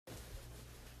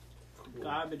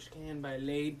Garbage Can by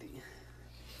Lady.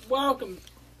 Welcome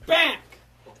back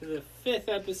to the 5th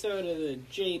episode of the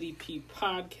JDP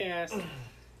podcast.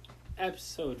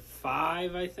 Episode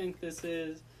 5, I think this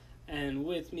is. And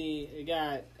with me, I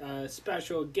got a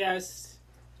special guest,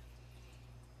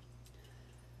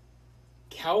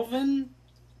 Calvin?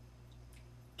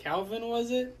 Calvin,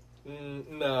 was it?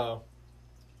 No.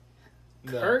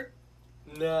 Kurt?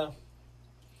 No.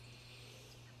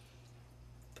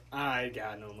 I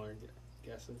got no more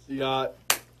guesses. You got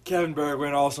Kevin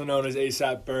Bergman, also known as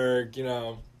ASAP Berg,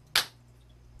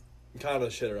 kind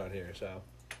of shit around here, so.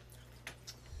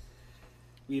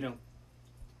 We don't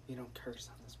curse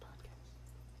on this podcast.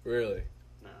 Really?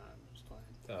 Nah, I'm just playing.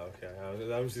 Oh, okay.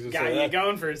 I was just Got you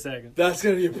going for a second. That's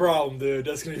going to be a problem, dude.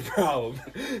 That's going to be a problem.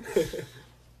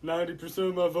 90%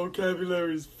 of my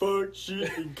vocabulary is fuck,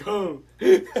 shit, and cum.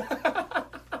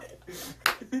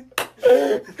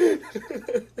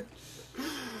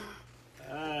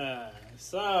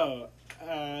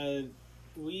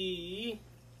 We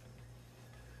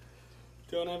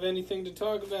don't have anything to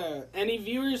talk about. Any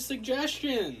viewer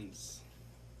suggestions?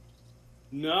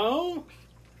 No?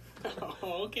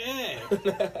 Okay.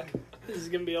 This is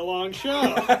going to be a long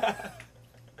show.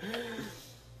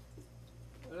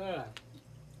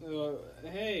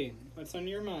 Hey, what's on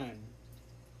your mind?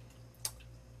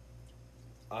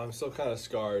 I'm still kind of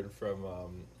scarred from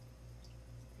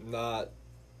not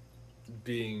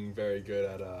being very good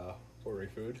at ordering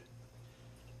food.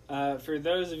 For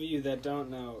those of you that don't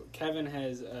know, Kevin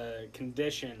has a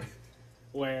condition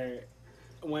where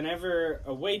whenever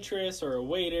a waitress or a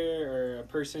waiter or a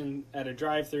person at a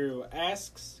drive-thru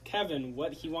asks Kevin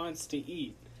what he wants to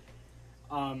eat,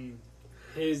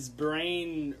 his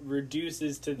brain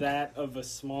reduces to that of a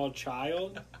small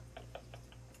child,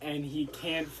 and he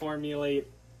can't formulate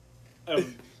a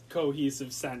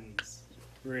cohesive sentence,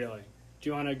 really. Do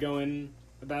you want to go in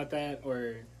about that,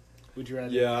 or would you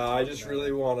rather... Yeah, I just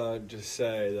really want to just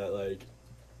say that,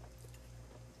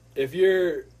 if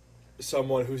you're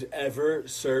someone who's ever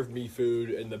served me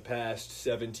food in the past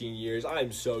 17 years,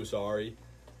 I'm so sorry.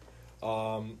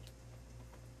 When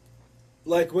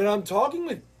I'm talking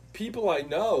with people I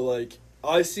know,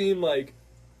 I seem like,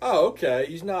 oh, okay,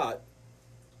 he's not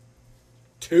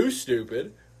too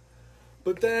stupid.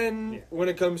 But then, when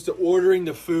it comes to ordering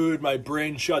the food, my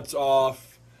brain shuts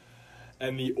off.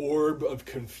 And the orb of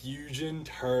confusion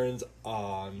turns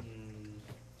on.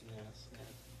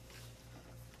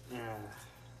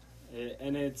 Yes.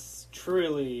 And it's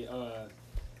truly,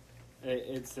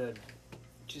 it's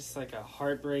just like a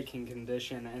heartbreaking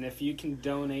condition. And if you can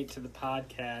donate to the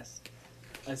podcast,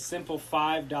 a simple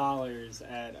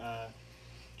 $5 at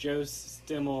Joe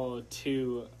Stimmel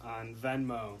 2 on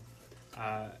Venmo,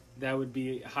 that would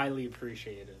be highly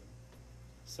appreciated.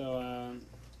 So,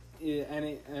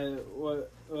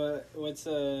 what's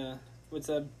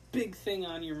a big thing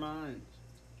on your mind?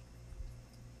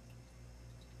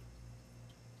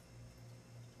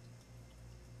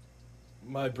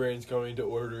 My brain's going to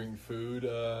ordering food.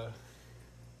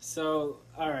 So,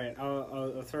 all right,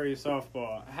 I'll throw you a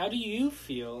softball. How do you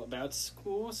feel about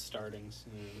school starting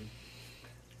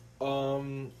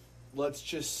soon? Let's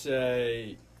just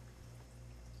say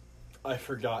I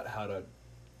forgot how to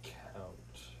count.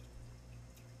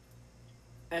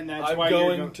 And that's I'm why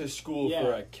going you're to school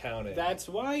for accounting. That's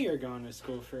why you're going to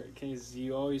school because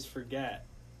you always forget.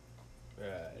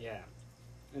 Right. Yeah.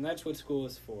 And that's what school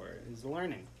is for, is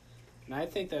learning. And I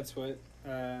think that's what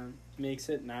makes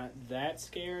it not that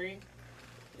scary.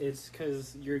 It's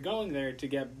because you're going there to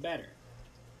get better.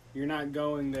 You're not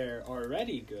going there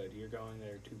already good. You're going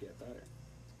there to get better.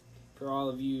 For all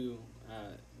of you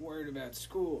worried about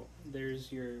school,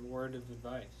 there's your word of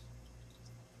advice.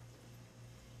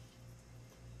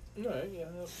 Right, yeah,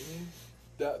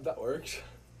 that works.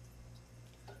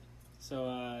 So,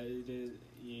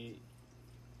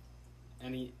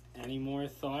 any more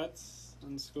thoughts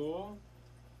on school?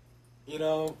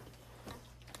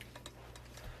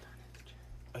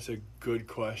 That's a good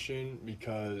question,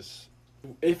 because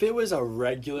if it was a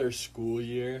regular school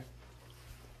year,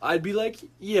 I'd be like,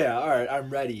 yeah, alright, I'm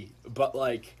ready. But,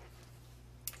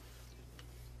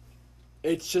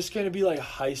 it's just gonna be like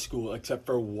high school, except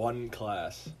for one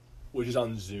class, which is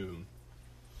on Zoom.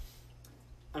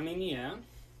 I mean, yeah.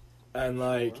 And,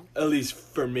 at least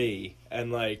for me,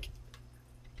 and,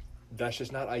 that's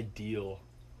just not ideal.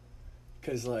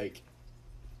 Because,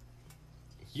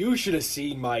 you should have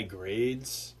seen my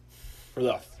grades for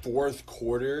the fourth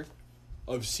quarter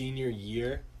of senior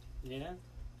year. Yeah?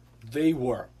 They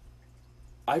were.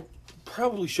 I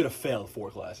probably should have failed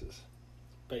 4 classes.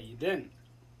 But you didn't.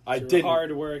 I Through didn't.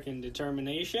 hard work and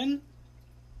determination?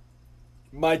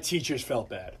 my teachers felt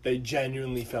bad. They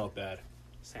genuinely felt bad.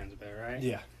 Sounds about right.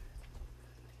 Yeah.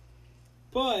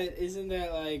 But isn't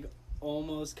that, like,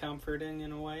 almost comforting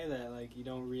in a way that, like, you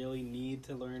don't really need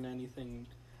to learn anything?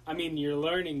 I mean, you're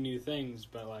learning new things,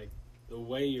 but, like, the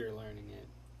way you're learning it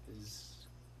is,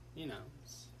 you know,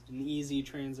 it's an easy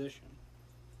transition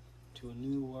to a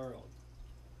new world.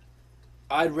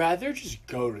 I'd rather just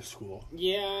go to school.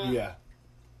 Yeah. Yeah.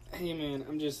 Hey, man,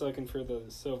 I'm just looking for the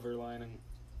silver lining.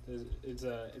 It's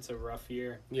a rough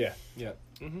year. Yeah. Yeah.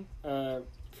 Mm-hmm.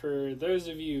 For those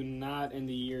of you not in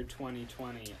the year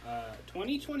 2020,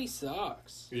 2020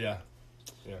 sucks. Yeah.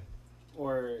 Yeah.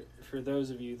 Or for those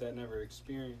of you that never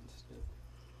experienced it.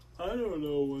 I don't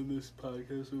know when this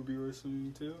podcast will be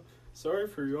listening to. Sorry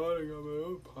for yawning on my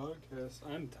own podcast.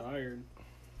 I'm tired.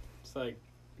 It's like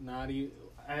not even.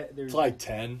 It's like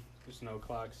 10. There's no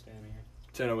clock standing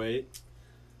here. 10:08.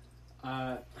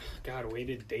 God, way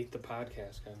to date the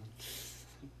podcast, Kevin.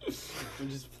 I'm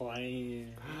just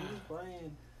playing.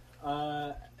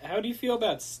 How do you feel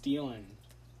about stealing?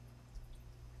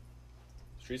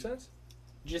 Street Sense?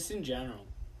 Just in general.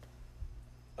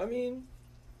 I mean,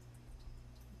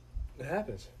 it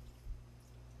happens.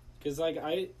 Because, like,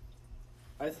 I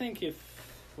think if,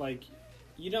 like,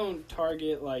 you don't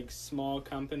target, like, small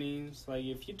companies, like,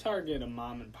 if you target a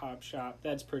mom and pop shop,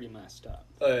 that's pretty messed up.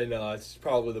 No, it's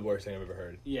probably the worst thing I've ever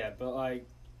heard. Yeah, but, like,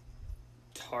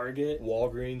 Target,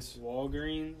 Walgreens,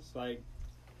 like,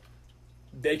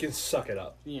 they can suck it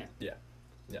up. yeah. Yeah.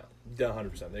 No,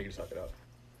 100%. They can suck it up.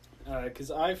 Because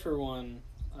I, for one,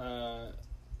 I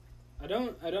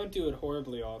don't do it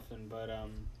horribly often, but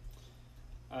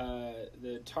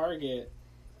the Target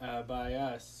by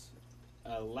us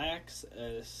lacks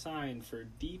a sign for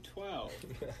D12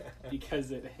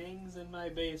 because it hangs in my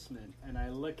basement, and I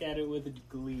look at it with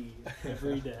glee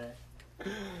every day.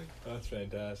 That's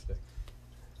fantastic.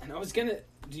 And I was gonna,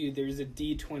 dude, there's a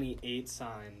D28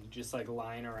 sign just like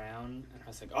lying around, and I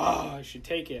was like, oh, I should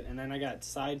take it, and then I got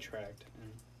sidetracked,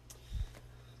 and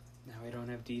now I don't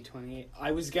have D28.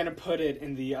 I was gonna put it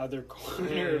in the other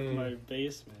corner of my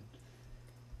basement.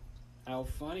 How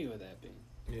funny would that be?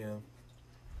 Yeah.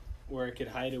 Or I could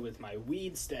hide it with my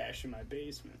weed stash in my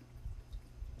basement,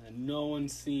 and no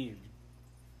one's seen.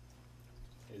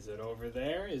 Is it over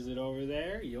there? Is it over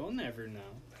there? You'll never know.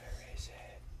 Where is it?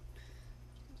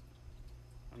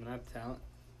 I'm not telling.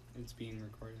 It's being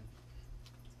recorded.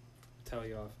 I'll tell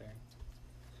you off air.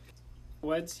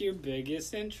 What's your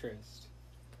biggest interest?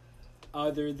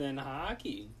 Other than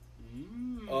hockey?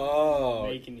 Oh.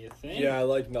 Making you think. Yeah, I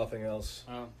like nothing else.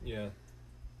 Oh. Yeah.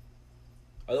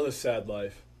 I live a sad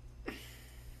life.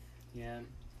 Yeah.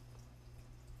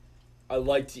 I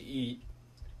like to eat,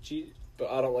 Gee, but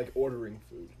I don't like ordering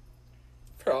food.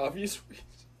 For obvious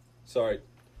reasons. Sorry.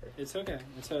 it's okay.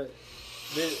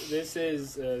 This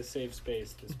is a safe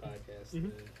space, this podcast.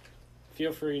 Mhm.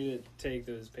 Feel free to take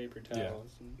those paper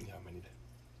towels and Yeah, I need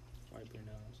wipe your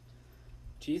nose.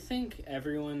 Do you think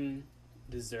everyone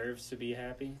deserves to be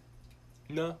happy?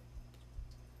 No.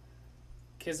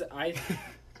 Because I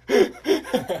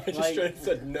I just straight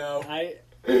said no.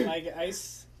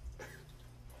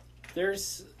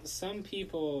 There's some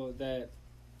people that,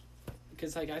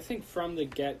 because, like, I think from the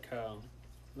get-go,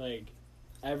 like,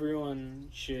 everyone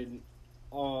should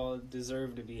all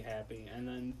deserve to be happy, and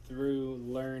then through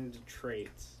learned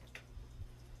traits,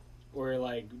 or,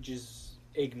 like, just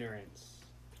ignorance,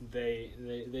 they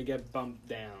get bumped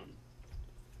down.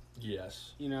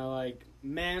 Yes. You know, like,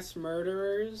 mass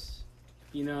murderers,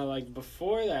 you know, like,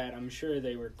 before that, I'm sure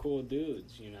they were cool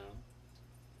dudes, you know.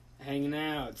 Hanging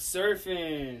out,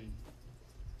 surfing,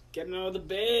 getting all the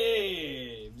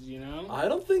babes, you know? I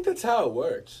don't think that's how it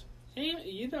works. Hey,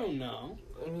 you don't know.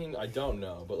 I mean, I don't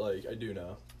know, but, like, I do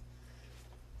know.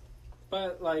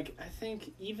 But, like, I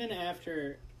think even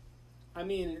after, I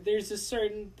mean, there's a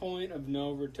certain point of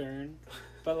no return,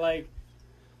 but, like,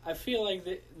 I feel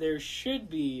like there should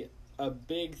be a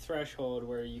big threshold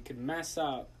where you could mess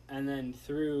up, and then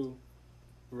through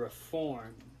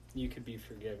reform, you could be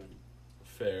forgiven.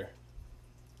 Fair.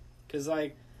 Because,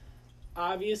 like,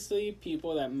 obviously,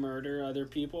 people that murder other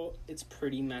people, it's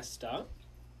pretty messed up.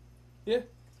 Yeah.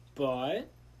 But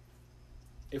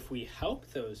if we help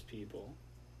those people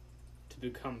to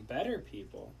become better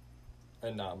people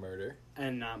And not murder.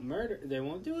 they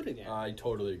won't do it again. I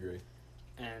totally agree.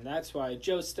 And that's why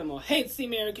Joe Stimmel hates the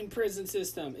American prison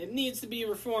system. It needs to be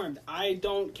reformed. I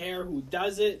don't care who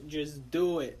does it. Just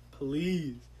do it,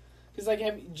 please. Because,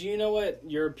 like, do you know what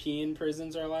European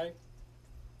prisons are like?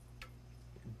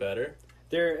 Better?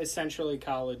 They're essentially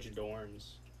college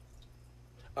dorms.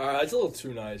 That's a little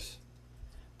too nice.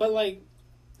 But, like,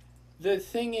 the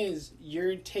thing is,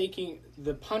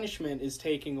 the punishment is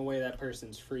taking away that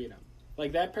person's freedom.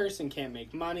 Like, that person can't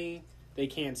make money, they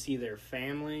can't see their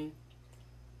family.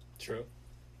 True.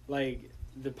 Like,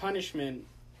 the punishment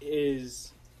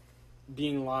is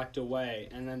being locked away,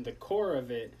 and then the core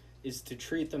of it is to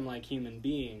treat them like human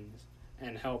beings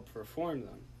and help reform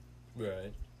them.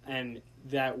 Right. And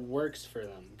that works for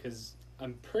them, because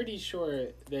I'm pretty sure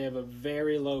they have a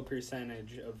very low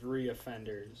percentage of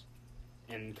reoffenders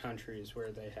in countries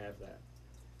where they have that.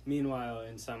 Meanwhile,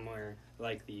 in somewhere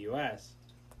like the U.S.,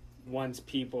 once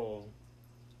people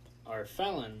are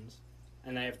felons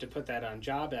and they have to put that on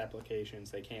job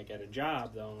applications, they can't get a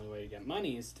job, the only way to get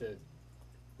money is to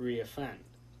reoffend.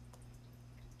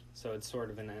 So it's sort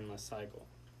of an endless cycle.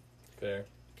 Fair.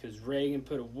 Because Reagan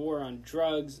put a war on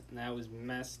drugs, and that was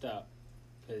messed up.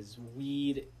 Because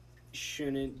weed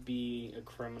shouldn't be a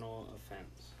criminal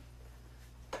offense.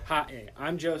 Hi,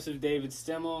 I'm Joseph David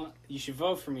Stimmel. You should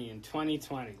vote for me in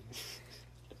 2020.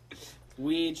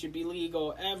 Weed should be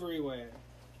legal everywhere,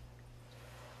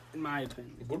 in my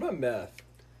opinion. What about meth?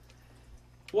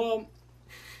 Well,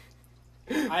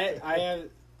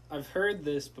 I've heard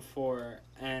this before,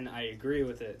 and I agree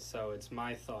with it, so it's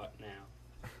my thought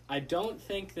now. I don't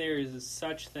think there is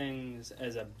such things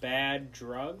as a bad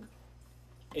drug.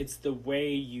 It's the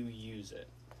way you use it.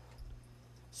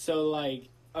 So, like,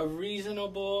 a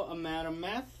reasonable amount of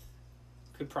meth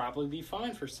could probably be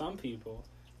fine for some people.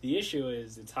 The issue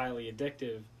is it's highly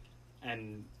addictive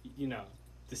and,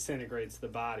 disintegrates the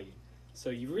body. So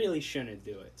you really shouldn't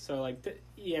do it. So, like,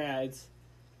 it's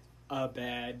a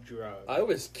bad drug. I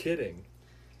was kidding.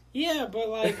 Yeah, but,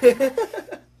 like...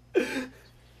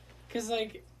 Because,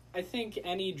 like, I think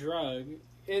any drug...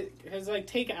 Because, like,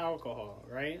 take alcohol,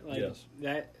 right? Like,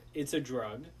 yes. It's a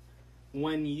drug.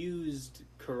 When used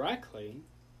correctly,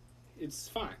 it's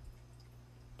fine.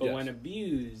 But yes. when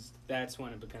abused, that's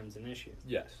when it becomes an issue.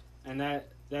 Yes. And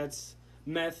that's...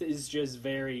 Meth is just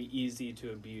very easy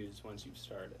to abuse once you've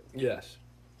started. Yes.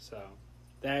 So,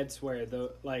 that's where,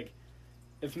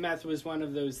 if meth was one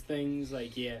of those things,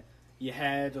 like, you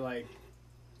had, like,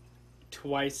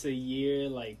 twice a year,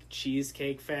 like,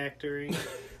 Cheesecake Factory,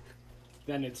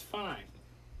 then it's fine.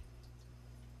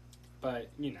 But,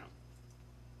 You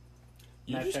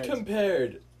just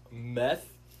compared meth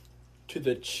to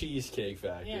the Cheesecake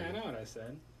Factory. Yeah, I know what I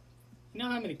said. You know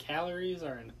how many calories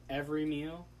are in every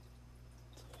meal?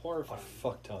 It's horrifying. A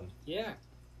fuck ton. Yeah.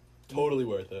 Totally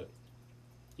worth it.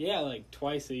 Yeah, like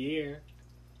twice a year.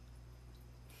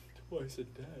 Twice a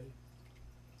day.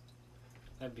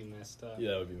 That'd be messed up.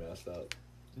 Yeah, that would be messed up.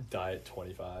 Diet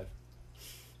 25.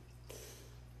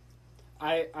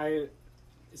 I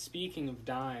speaking of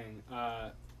dying,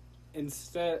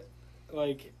 instead,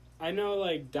 like, I know,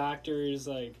 like, doctors,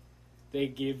 like, they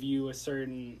give you a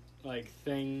certain, like,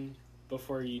 thing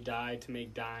before you die to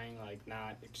make dying, like,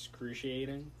 not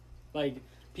excruciating. Like,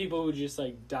 people who just,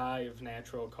 like, die of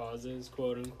natural causes,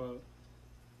 quote unquote.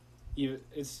 Your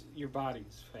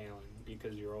body's failing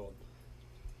because you're old.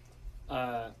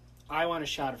 I want a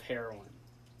shot of heroin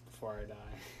before I die.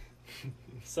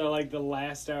 So, like, the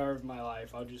last hour of my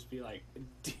life, I'll just be like,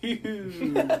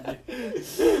 dude.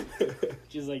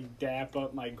 Just, like, dap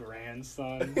up my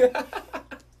grandson.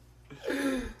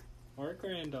 Or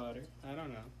granddaughter. I don't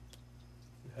know.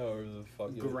 However the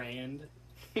fuck Grand.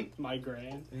 My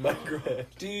grand. My grand.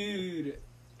 Dude,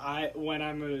 when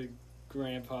I'm a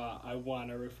grandpa, I want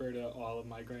to refer to all of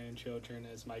my grandchildren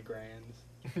as my grands.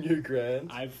 Your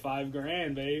grands? I have 5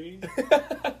 grand, baby.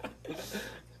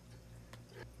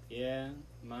 Yeah,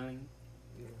 money.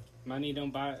 Money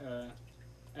don't buy,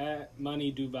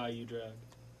 money do buy you drugs.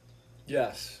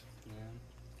 Yes. Yeah.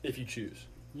 If you choose.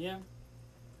 Yeah.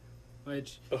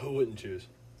 Which... But who wouldn't choose?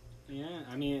 Yeah,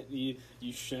 I mean,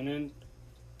 you shouldn't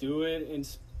do it in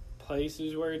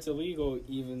places where it's illegal,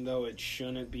 even though it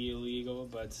shouldn't be illegal,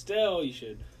 but still, you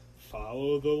should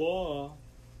follow the law.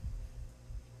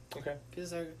 Okay.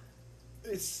 Because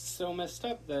it's so messed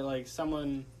up that, like,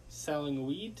 someone selling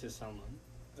weed to someone,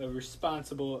 a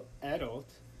responsible adult,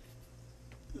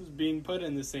 is being put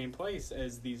in the same place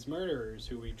as these murderers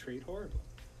who we treat horribly.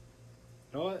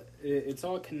 You know what? It's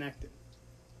all connected.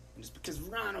 And it's because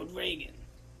Ronald Reagan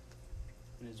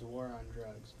and his war on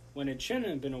drugs. When it shouldn't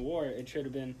have been a war, it should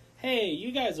have been, hey,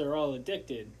 you guys are all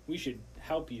addicted. We should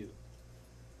help you.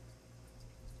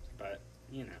 But,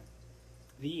 the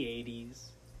 80s.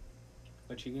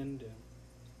 What you gonna do?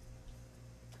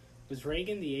 Was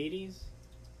Reagan the 80s?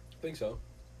 I think so.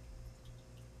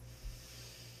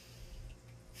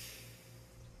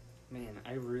 Man,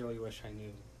 I really wish I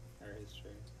knew our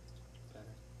history better.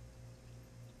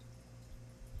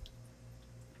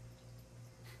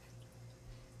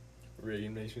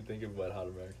 Reagan makes me think of Wet Hot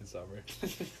American Summer.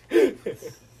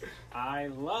 I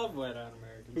love Wet Hot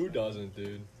American Summer. Who doesn't,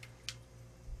 dude?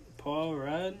 Paul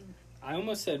Rudd? I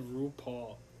almost said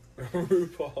RuPaul.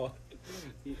 RuPaul.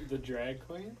 The drag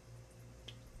queen?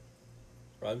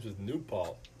 Rhymes with New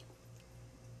Paul.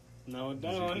 No, it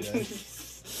don't.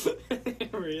 It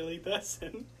really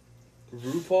doesn't.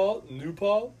 RuPaul? New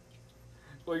Paul?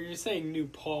 Well, you're saying New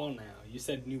Paul now. You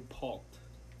said New Paul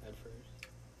at first.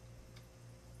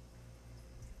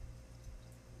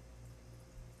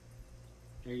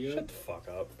 Are you? Shut the fuck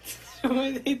up.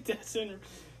 It doesn't.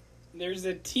 There's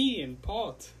a T in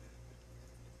Palt.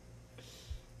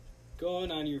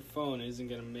 Going on your phone isn't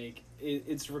gonna make it.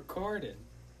 It's recorded.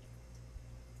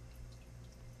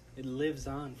 It lives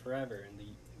on forever in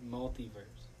the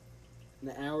multiverse, in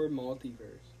our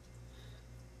multiverse.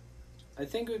 I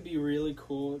think it would be really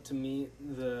cool to meet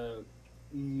the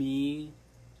me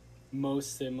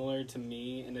most similar to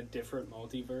me in a different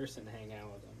multiverse and hang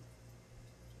out with them.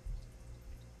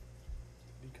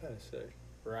 Be kind of sick.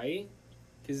 Right?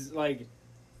 Because, like,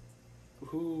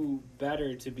 who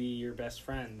better to be your best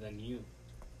friend than you?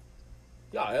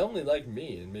 Yeah, I only like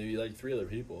me and maybe like 3 other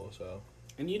people, so.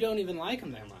 And you don't even like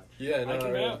him that much. Yeah, no, I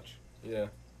can vouch. Yeah.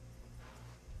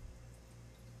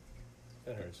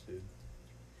 That hurts, dude.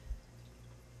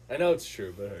 I know it's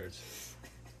true, but it hurts.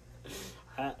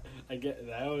 I get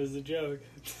that was a joke.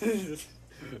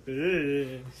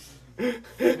 We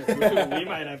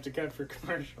might have to cut for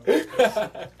commercial.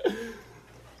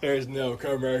 There's no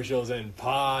commercials in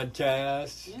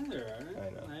podcasts. Yeah, there are. I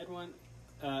know. I had one.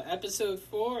 Episode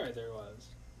 4, there was.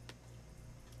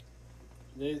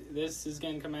 This is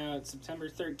going to come out September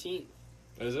 13th.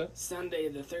 Is it? Sunday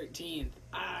the 13th.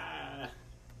 Ah!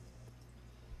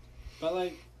 But,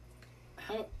 like,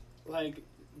 how... Like,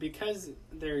 because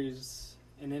there's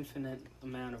an infinite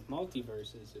amount of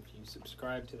multiverses, if you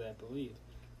subscribe to that belief,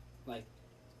 like,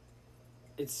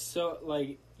 it's so,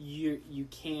 like, you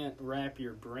can't wrap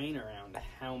your brain around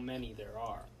how many there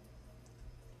are.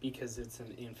 Because it's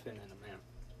an infinite amount.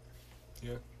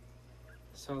 Yeah.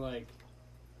 So, like,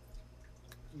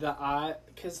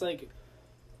 because, like,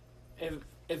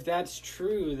 if that's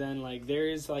true, then, like, there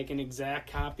is, like, an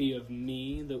exact copy of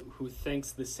me who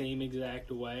thinks the same exact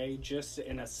way, just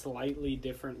in a slightly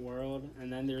different world,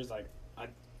 and then there's, like, a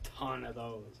ton of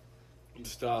those.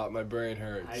 Stop, my brain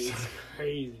hurts. It's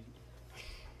crazy.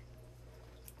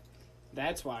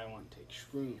 That's why I want to take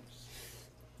shrooms.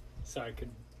 So I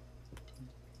could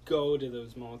go to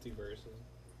those multiverses.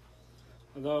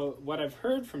 Although, what I've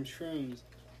heard from shrooms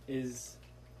is...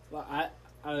 Well,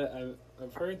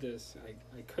 I've heard this.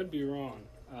 I could be wrong.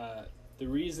 The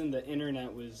reason the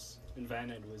internet was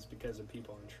invented was because of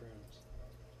people on shrooms.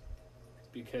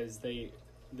 Because they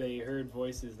heard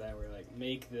voices that were like,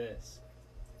 make this.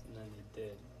 And then they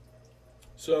did.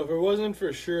 So if it wasn't for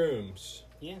shrooms...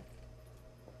 Yeah.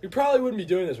 We probably wouldn't be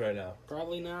doing this right now.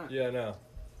 Probably not. Yeah, no.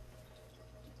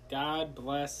 God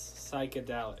bless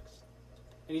psychedelics.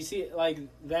 And you see, like,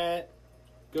 that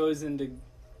goes into,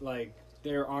 like,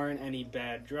 there aren't any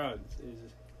bad drugs.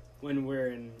 Is when we're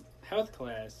in health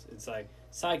class, it's like,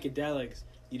 psychedelics,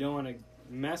 you don't want to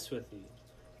mess with these.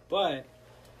 But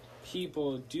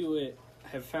people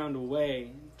have found a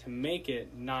way to make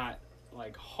it not,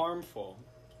 like, harmful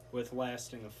with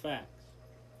lasting effects.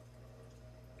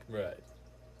 Right.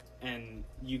 And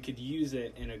you could use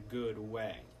it in a good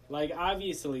way. Like,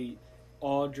 obviously,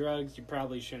 all drugs, you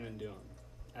probably shouldn't do them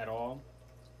at all.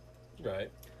 Right.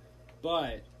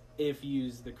 But if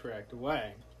used the correct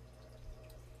way,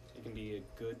 it can be a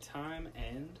good time,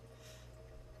 and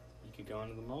you could go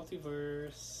into the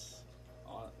multiverse.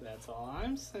 That's all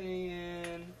I'm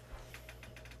saying.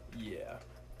 Yeah.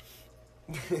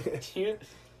 Do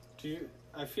you,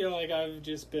 I feel like I've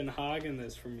just been hogging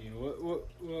this from you.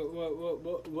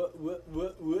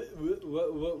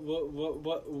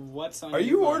 What's on? Are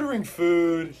you ordering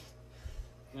food?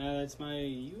 No, that's my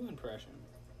you impression.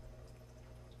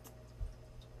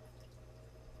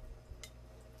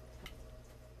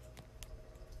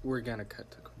 We're gonna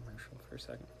cut to commercial for a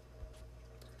second.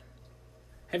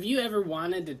 Have you ever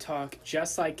wanted to talk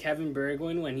just like Kevin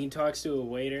Bergwin when he talks to a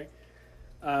waiter?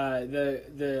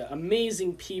 The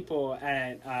amazing people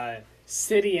at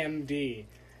CityMD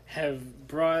have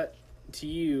brought to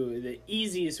you the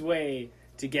easiest way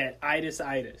to get itis.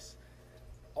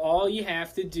 All you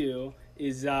have to do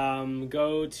is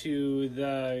go to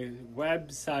the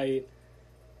website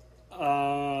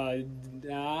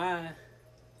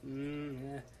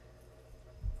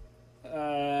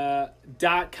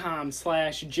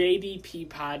 .com/JDP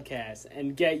podcast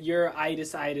and get your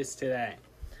itis today.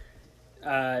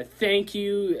 Thank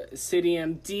you, City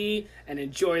MD, and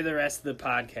enjoy the rest of the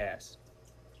podcast.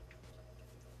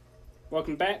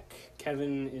 Welcome back.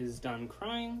 Kevin is done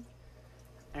crying,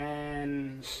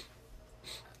 and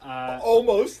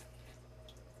almost.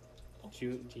 Do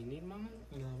you need a moment?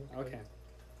 No. Okay.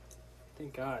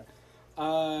 Thank God.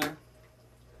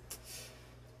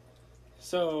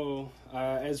 So,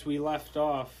 as we left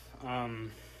off,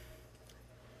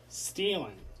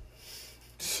 stealing.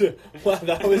 Wow,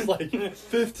 that was like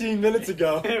 15 minutes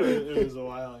ago. it was a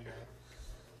while ago.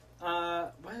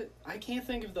 But I can't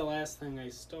think of the last thing I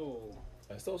stole.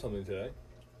 I stole something today.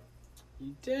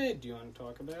 You did. Do you want to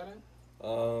talk about it?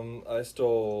 I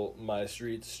stole my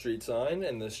street sign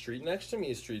and the street next to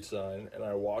me street sign, and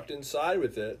I walked inside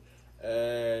with it,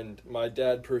 and my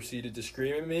dad proceeded to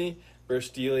scream at me for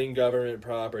stealing government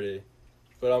property.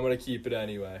 But I'm going to keep it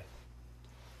anyway.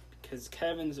 Because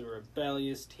Kevin's a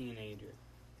rebellious teenager.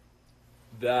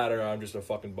 That or I'm just a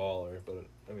fucking baller, but,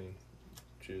 I mean,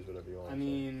 choose whatever you want. I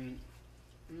mean,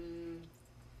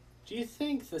 do you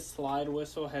think the slide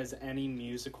whistle has any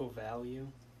musical value?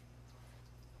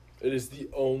 It is the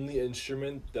only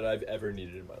instrument that I've ever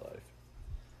needed in my life.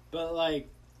 But, like,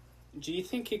 do you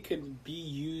think it could be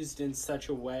used in such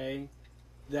a way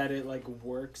that it, like,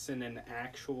 works in an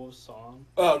actual song?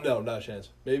 Oh, no, not a chance.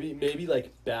 Maybe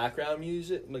like, background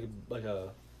music, like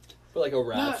a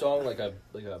rap song, like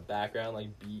a background,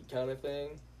 like, beat kind of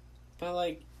thing. But,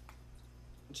 like,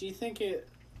 do you think it,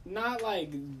 not,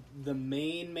 like, the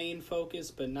main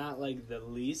focus, but not, like, the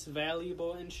least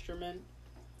valuable instrument?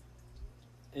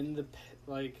 In the,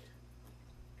 like,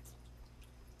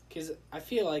 because I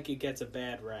feel like it gets a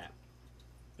bad rap.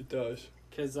 It does.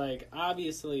 Because, like,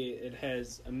 obviously it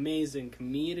has amazing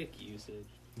comedic usage.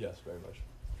 Yes, very much.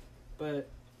 But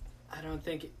I don't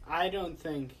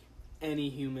think any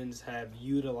humans have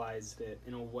utilized it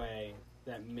in a way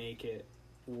that make it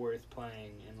worth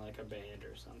playing in, like, a band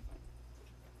or something.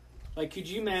 Like, could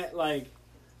you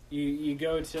you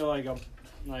go to,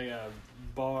 like a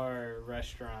bar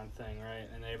restaurant thing, right?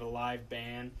 And they have a live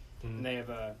band, and they have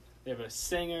a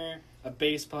singer, a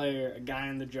bass player, a guy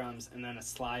on the drums, and then a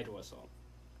slide whistle.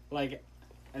 Like,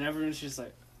 and everyone's just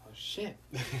like, oh shit,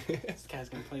 this guy's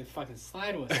gonna play a fucking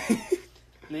slide whistle. And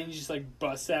then you just like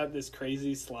bust out this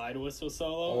crazy slide whistle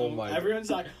solo. Oh my!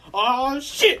 Everyone's like, oh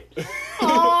shit,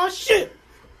 oh shit.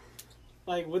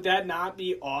 Like, would that not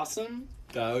be awesome?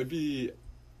 That would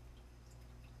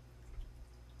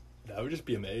just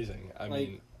be amazing. I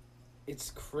mean,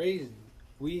 it's crazy.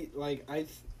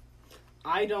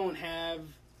 I don't have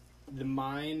the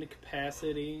mind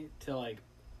capacity to, like,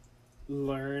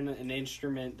 learn an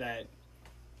instrument that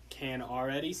can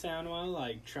already sound well,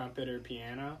 like trumpet or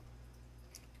piano.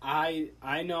 I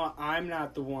know I'm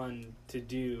not the one to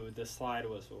do the slide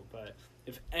whistle, but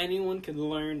if anyone can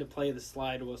learn to play the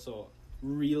slide whistle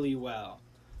really well,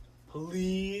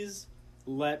 please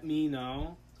let me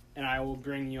know, and I will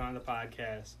bring you on the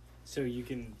podcast so you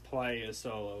can play a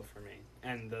solo for me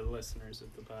and the listeners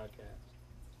of the podcast.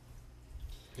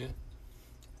 Yeah.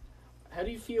 How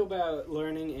do you feel about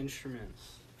learning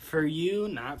instruments? For you,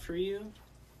 not for you?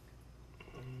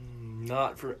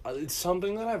 Not for... It's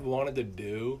something that I've wanted to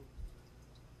do,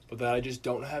 but that I just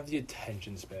don't have the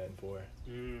attention span for.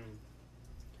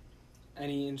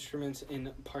 Any instruments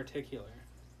in particular?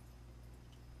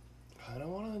 I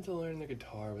don't want to learn the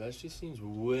guitar, but that just seems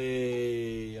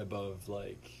way above,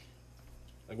 like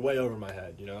way over my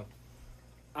head, you know?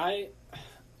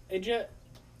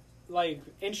 Like,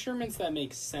 instruments that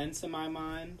make sense in my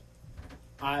mind,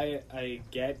 I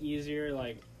get easier.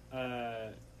 Like,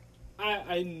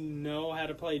 I know how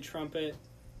to play trumpet,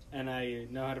 and I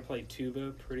know how to play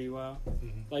tuba pretty well.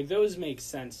 Mm-hmm. Like, those make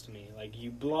sense to me. Like,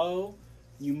 you blow,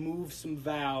 you move some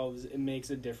valves, it makes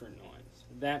a different noise.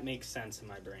 That makes sense in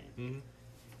my brain. Mm-hmm.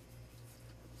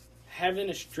 Having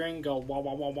a string go wah,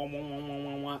 wah, wah, wah, wah, wah, wah,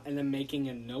 wah, wah, and then making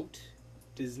a note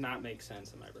does not make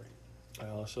sense in my brain. I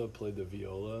also played the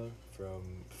viola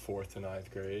from 4th to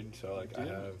 9th grade, so, like, I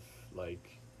have,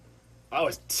 like... I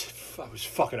was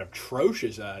fucking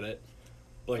atrocious at it.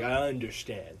 Like, I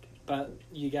understand. But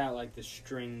you got, like, the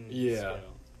string skill,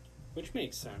 which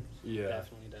makes sense. Yeah.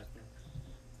 Definitely.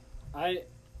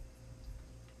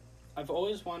 I've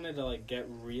always wanted to, like, get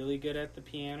really good at the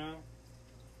piano.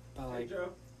 But, like... Hey, Joe.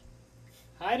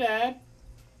 Hi, Dad.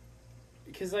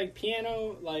 Because, like,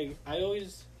 piano, like,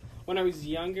 when I was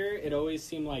younger, it always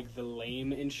seemed like the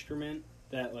lame instrument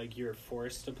that, like, you're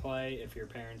forced to play if your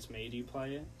parents made you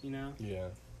play it, you know? Yeah.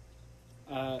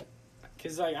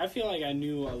 Because, like, I feel like I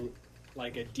knew,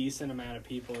 a decent amount of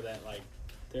people that, like,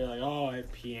 they're like, oh, I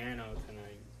have piano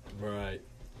tonight. Right.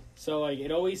 So, like,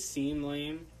 it always seemed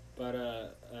lame, But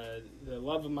the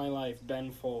love of my life, Ben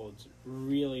Folds,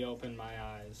 really opened my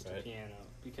eyes to piano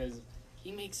because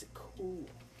he makes it cool.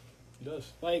 He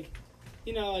does. Like,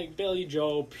 you know, like Billy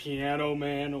Joel, Piano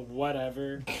Man,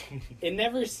 whatever. It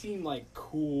never seemed like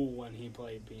cool when he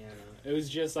played piano. It was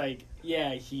just like,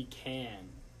 yeah, he can.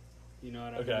 You know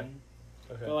what I mean?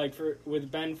 Okay. But like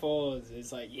with Ben Folds,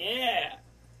 it's like, yeah.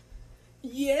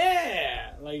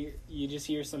 Like you just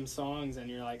hear some songs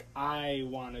and you're like, I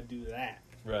want to do that.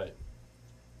 Right.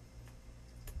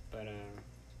 But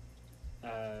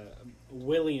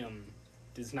William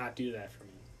does not do that for me.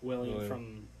 William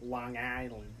from Long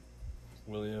Island.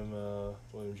 William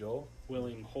Joel?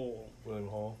 William Hole. William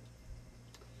Hole.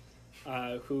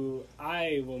 Who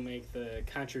I will make the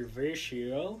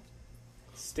controversial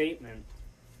statement.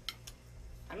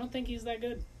 I don't think he's that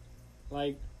good.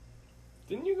 Like,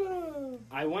 didn't you go to...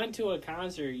 I went to a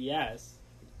concert, yes,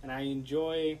 and I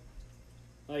enjoy,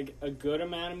 like, a good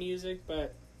amount of music,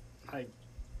 but, like,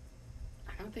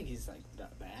 I don't think he's, like, the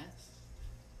best.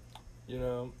 You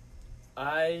know,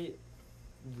 I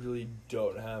really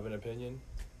don't have an opinion.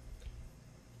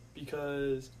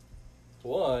 Because,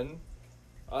 one,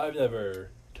 I've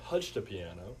never touched a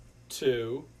piano.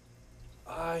 Two,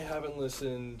 I haven't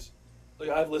listened... Like,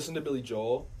 I've listened to Billy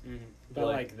Joel. Mm-hmm. But,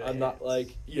 like, the I'm hits. not,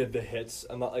 like... Yeah, the hits.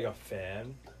 I'm not, like, a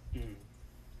fan. Mm.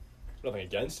 Nothing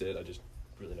against it. I just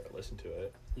really never listened to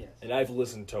it. Yes. And I've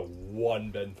listened to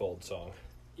one Ben Folds song.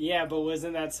 Yeah, but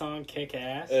wasn't that song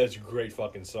kick-ass? It's a great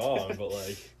fucking song, but,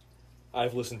 like...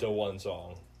 I've listened to one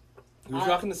song. He was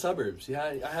rocking the Suburbs.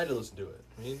 Yeah, I had to listen to it.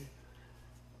 I mean...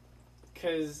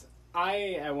 Because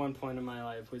I, at one point in my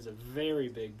life, was a very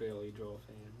big Billy Joel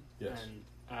fan. Yes. And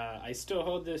I still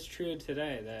hold this true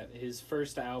today, that his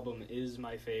first album is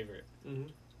my favorite. Mm-hmm.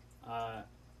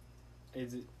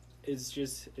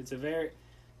 It's a very...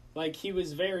 Like, he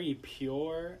was very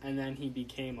pure, and then he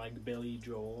became, like, Billy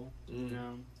Joel, you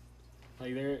know?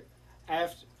 Like,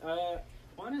 after... I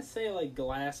want to say, like,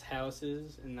 Glass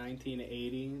Houses in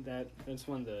 1980. That's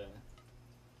when the...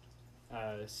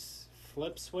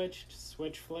 switch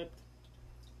flipped.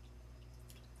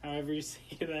 However you say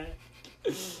that.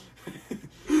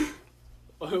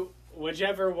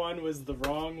 Whichever one was the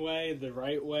wrong way, the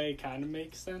right way kind of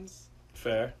makes sense.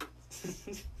 Fair.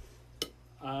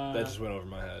 That just went over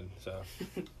my head, so.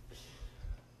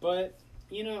 But,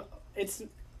 you know, it's...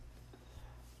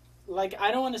 Like,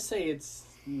 I don't want to say it's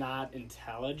not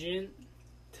intelligent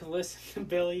to listen to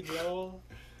Billy Joel,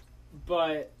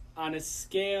 but on a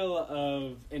scale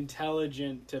of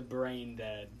intelligent to brain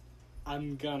dead,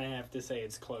 I'm gonna have to say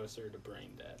it's closer to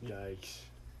brain dead. Yikes.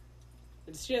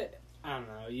 It's just, I don't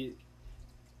know,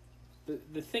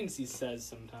 the things he says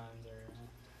sometimes are,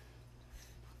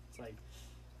 it's like,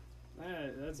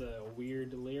 that's a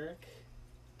weird lyric.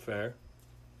 Fair.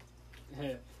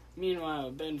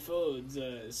 Meanwhile, Ben Folds,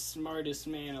 smartest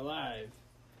man alive.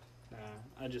 Nah,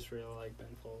 I just really like Ben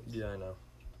Folds. Yeah, I know.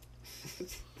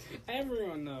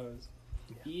 Everyone knows.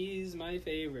 Yeah. He's my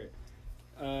favorite.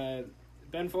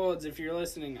 Ben Folds, if you're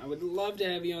listening, I would love to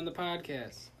have you on the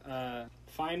podcast.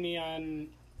 Find me on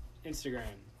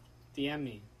Instagram. DM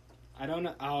me. I don't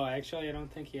know. Oh, actually, I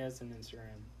don't think he has an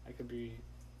Instagram. I could be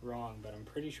wrong, but I'm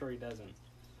pretty sure he doesn't.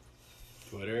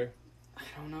 Twitter? I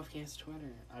don't know if he has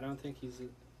Twitter. I don't think he's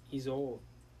old.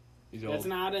 He's old. That's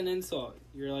not an insult.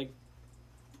 You're like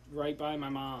right by my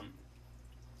mom,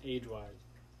 age-wise.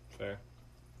 Fair.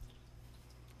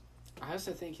 I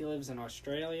also think he lives in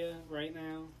Australia right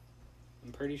now.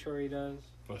 I'm pretty sure he does.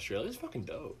 Australia's fucking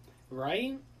dope.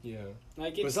 Right? Yeah.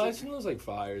 Like, it's... Besides some of those, like,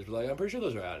 fires, but, like, I'm pretty sure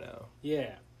those are out now.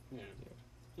 Yeah.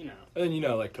 You know. And then, you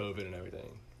know, like, COVID and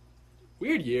everything.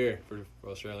 Weird year for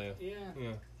Australia.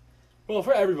 Yeah. Well,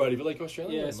 for everybody, but, like,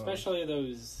 Australia. Yeah, especially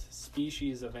those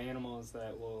species of animals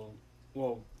that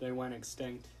they went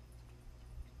extinct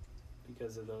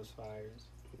because of those fires.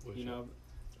 You know,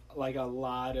 like a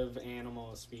lot of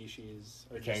animal species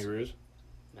are kangaroos?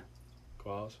 No.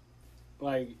 Koalas?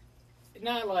 Like,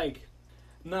 not like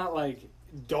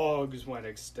dogs went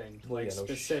extinct. Like yeah, no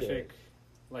specific, shit.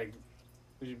 like,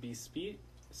 would it be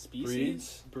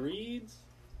species? Breeds?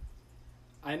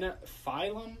 I know,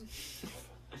 phylum?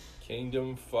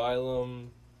 Kingdom, phylum,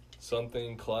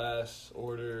 something, class,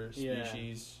 order,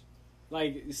 species. Yeah.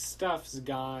 Like, stuff's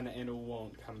gone and it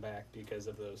won't come back because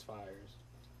of those fires.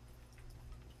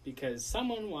 Because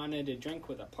someone wanted to drink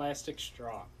with a plastic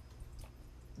straw.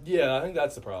 Yeah, I think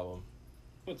that's the problem.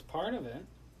 What's part of it?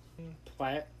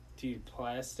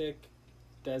 Plastic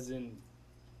doesn't...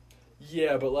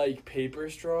 Yeah, but, like, paper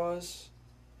straws?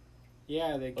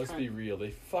 Yeah, they Let's be real,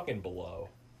 they fucking blow.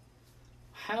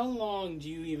 How long do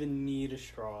you even need a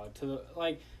straw?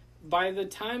 by the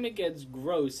time it gets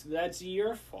gross, that's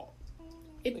your fault.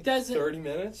 It Like doesn't. 30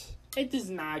 minutes? It does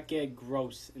not get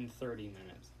gross in 30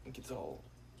 minutes. It gets all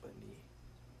bunny.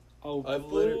 Oh, I've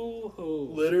boo-hoo.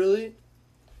 Literally,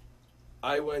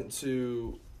 I went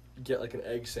to get like an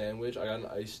egg sandwich. I got an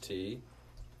iced tea.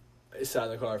 I sat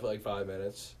in the car for like 5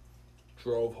 minutes.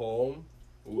 Drove home.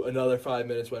 Another 5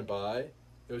 minutes went by.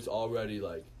 It was already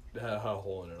like, it had a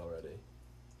hole in it already.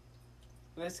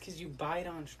 That's because you bite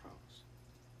on straws.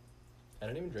 I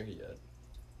didn't even drink it yet.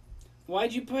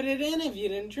 Why'd you put it in if you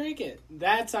didn't drink it?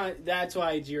 That's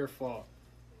why it's your fault.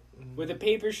 With a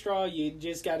paper straw, you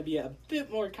just got to be a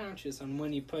bit more conscious on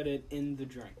when you put it in the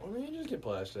drink. I mean, just get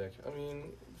plastic. I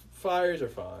mean, fires are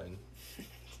fine.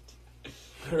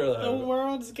 Really, The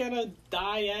world's gonna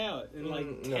die out in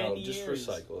like 10 years. Just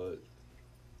recycle it.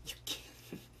 You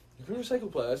can, You can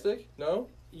recycle plastic? No?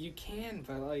 you can,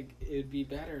 but like it'd be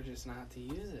better just not to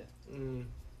use it.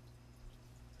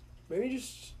 Maybe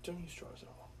just don't use straws at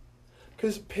all.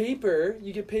 Because paper,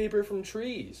 you get paper from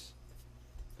trees.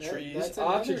 Trees, That's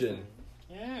another oxygen.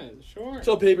 thing. Yeah, sure.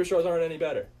 So paper straws aren't any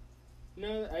better.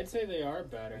 No, I'd say they are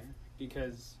better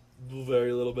because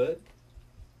Very little bit.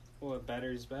 well,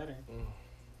 better is better.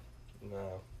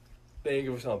 No. Think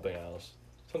of something else.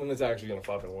 Something that's actually gonna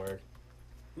fucking work.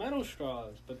 Metal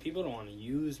straws, but people don't want to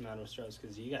use metal straws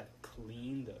because you gotta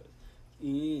clean those.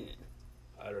 Yeah.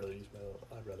 I'd rather use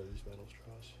metal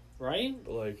straws. Right?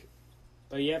 But like,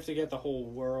 But you have to get the whole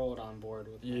world on board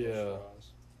with metal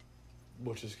straws.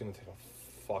 which is gonna take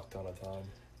a fuck ton of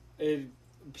time.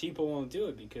 People won't do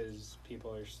it because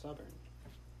people are stubborn.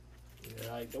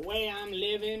 They're like, the way I'm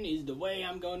living is the way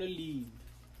I'm gonna leave.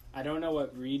 I don't know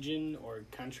what region or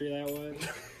country that was.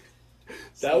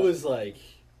 That was like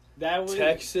That was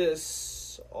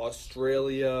Texas,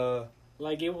 Australia.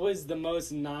 like it was the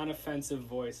most non-offensive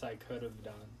voice I could have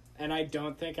done, and I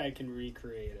don't think I can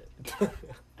recreate it,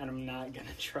 and I'm not gonna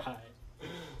try.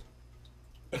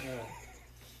 You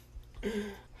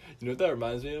know what that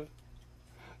reminds me of?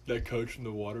 That coach from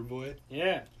The Waterboy.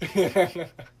 Yeah.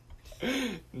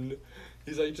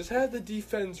 He's like, just have the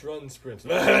defense run sprints.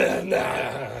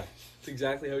 That's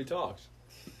exactly how he talks.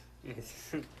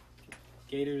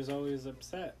 Gator's always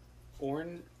upset.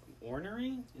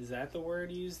 Ornery? Is that the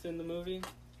word used in the movie?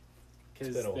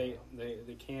 Because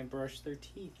they can't brush their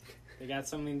teeth. They got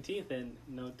so many teeth and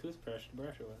no toothbrush to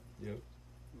brush it with. Yep.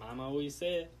 Mama always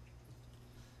said.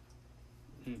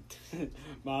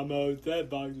 Mama always said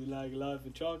boxes like a lot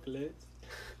of chocolates.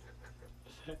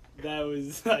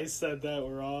 I said that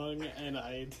wrong and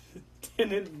I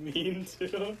didn't mean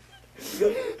to.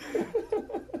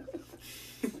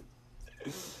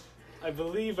 I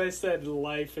believe I said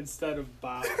life instead of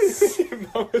box.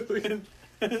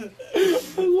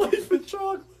 Life of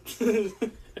chocolate.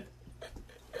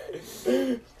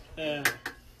 Yeah.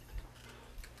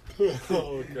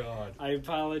 Oh God. I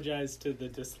apologize to the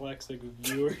dyslexic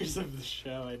viewers of the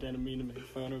show. I didn't mean to make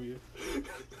fun of you.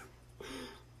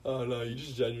 Oh no, you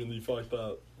just genuinely fucked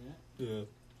up. Yeah.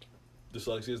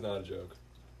 Dyslexia is not a joke.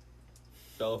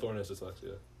 Bella Thorne has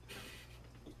dyslexia.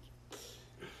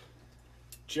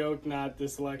 Joke, not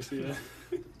dyslexia.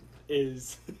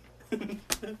 Is. How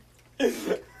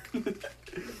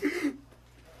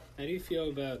do you feel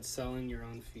about selling your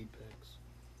own feed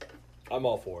pics? I'm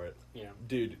all for it. Yeah.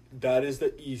 Dude, that is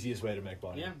the easiest way to make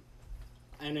money. Yeah.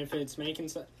 And if it's making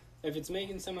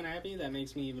someone happy, that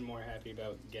makes me even more happy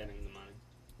about getting the money.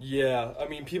 Yeah, I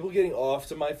mean, people getting off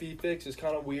to my feed pics is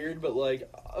kind of weird, but like,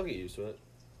 I'll get used to it.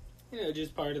 You know,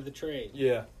 just part of the trade.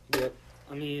 Yeah. Yep.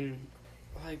 I mean,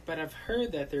 like, but I've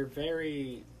heard that they're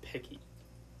very picky.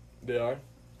 They are?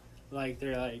 Like,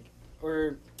 they're like,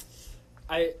 or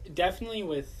I definitely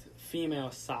with female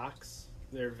socks,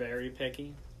 they're very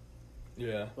picky.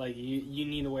 Yeah. Like, you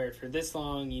need to wear it for this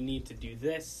long, you need to do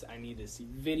this, I need to see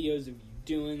videos of you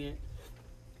doing it.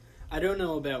 I don't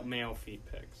know about male feet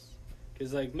pics.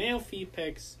 Because, like, male feet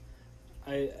pics,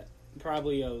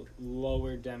 probably a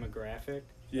lower demographic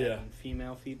than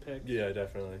female feet pics. Yeah,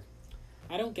 definitely.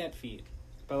 I don't get feet,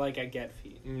 but, like, I get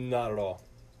feet. Not at all.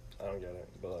 I don't get it,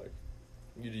 but like,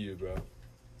 you do you, bro.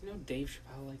 You know Dave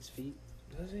Chappelle likes feet?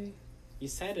 Does he? He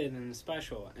said it in the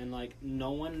special, and, like,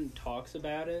 no one talks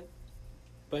about it,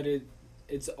 but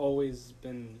it's always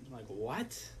been, like,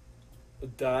 what?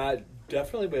 That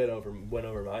definitely went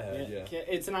over my head, yeah.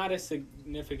 It's not a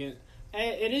significant...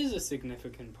 It is a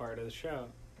significant part of the show.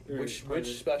 Which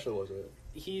special was it?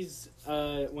 He's,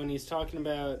 when he's talking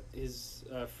about his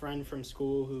friend from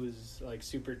school who's, like,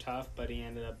 super tough, but he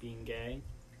ended up being gay.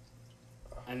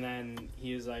 And then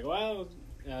he was like, well,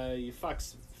 you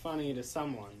fuck's funny to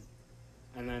someone.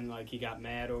 And then, like, he got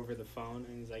mad over the phone,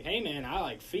 and he's like, hey, man, I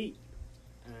like feet.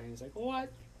 And he's like,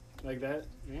 what? Like that?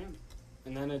 Yeah.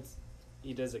 And then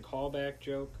he does a callback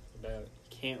joke about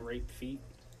can't rape feet.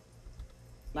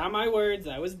 Not my words,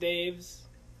 that was Dave's.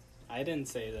 I didn't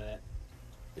say that.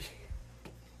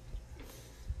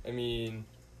 I mean,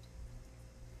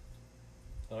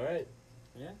 all right.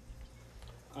 Yeah.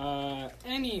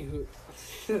 Anywho,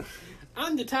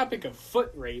 on the topic of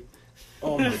foot rape.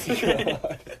 Oh my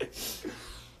god.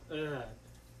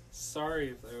 Sorry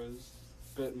if that was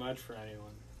a bit much for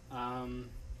anyone.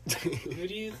 Who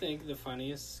do you think the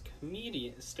funniest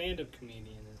stand-up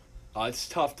comedian is? It's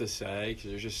tough to say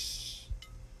because there's just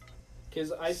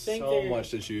I think so much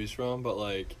to choose from, but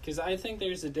like, because I think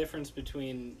there's a difference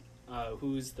between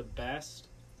who's the best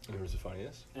and who's the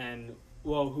funniest, and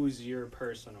who's your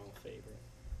personal favorite.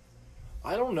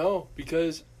 I don't know,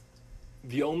 because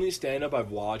the only stand-up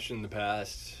I've watched in the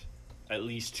past at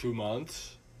least 2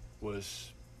 months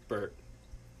was Bert.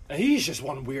 And he's just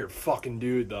one weird fucking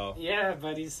dude, though. Yeah,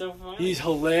 but he's so funny. He's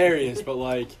hilarious, but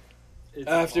like,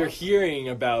 after awesome. hearing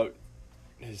about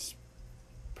his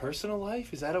personal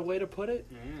life, is that a way to put it?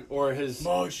 Yeah. Or his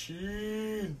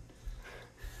machine?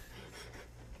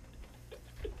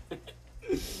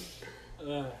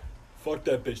 Fuck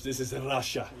that bitch, this is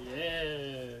Russia.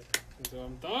 Yeah, that's what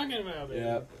I'm talking about, baby.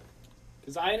 Yeah.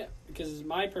 Because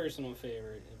my personal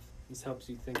favorite, if this helps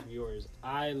you think of yours,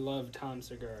 I love Tom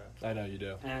Segura. I know you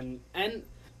do. And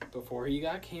before he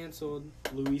got canceled,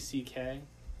 Louis C.K.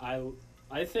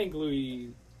 I think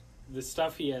the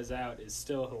stuff he has out is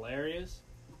still hilarious,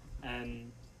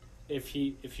 and if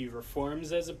he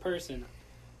reforms as a person,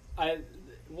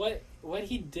 what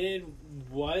he did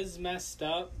was messed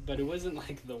up, but it wasn't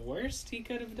like the worst he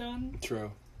could have done.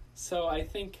 True. So I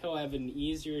think he'll have an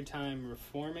easier time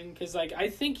reforming, because like I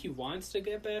think he wants to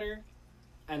get better,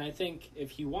 and I think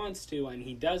if he wants to and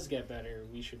he does get better,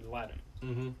 we should let him.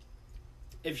 Mm-hmm.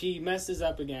 If he messes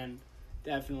up again,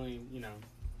 definitely, be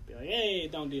like, hey,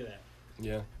 don't do that.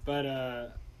 Yeah.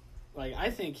 But like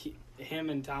I think him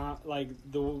and Tom, like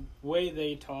the way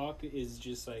they talk is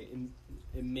just like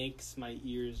it makes my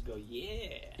ears go,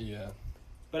 yeah. Yeah.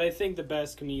 But I think the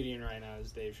best comedian right now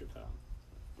is Dave Chappelle.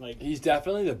 Like, he's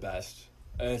definitely the best,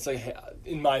 and it's like,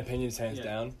 in my opinion, it's hands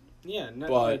down. Yeah,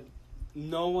 but like,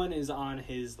 no one is on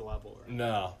his level. Right?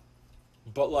 No,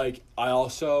 but like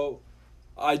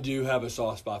I do have a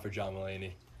soft spot for John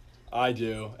Mulaney. I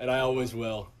do, and I always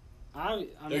will.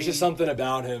 There's just something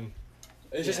about him.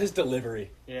 It's just his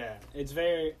delivery. Yeah, it's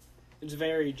very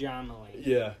John Mulaney.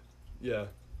 Yeah, yeah.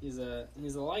 He's a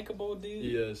likable dude.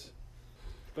 He is.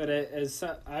 But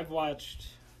I've watched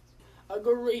a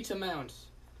great amount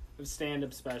of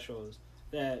stand-up specials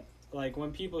that, like,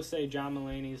 when people say John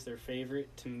Mulaney is their favorite,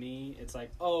 to me, it's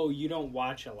like, oh, you don't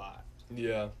watch a lot.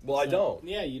 Yeah. Well, I don't.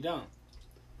 Yeah, you don't.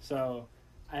 So,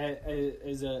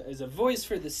 as a voice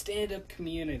for the stand-up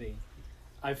community,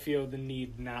 I feel the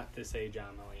need not to say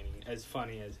John Mulaney, as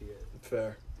funny as he is.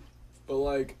 Fair. But,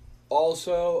 like,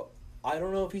 also, I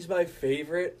don't know if he's my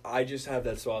favorite. I just have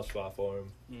that soft spot for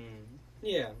him.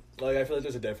 Yeah. Like, I feel like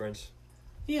there's a difference.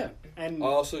 Yeah, and I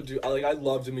also do. I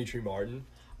love Dimitri Martin.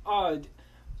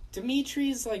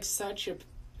 Dimitri's like such a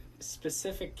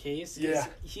specific case. Yeah,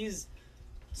 he's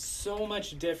so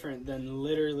much different than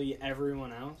literally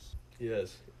everyone else. He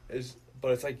is.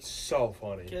 But it's like so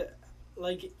funny.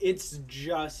 Like, it's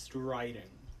just writing.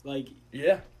 Like,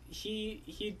 yeah,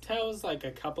 he tells like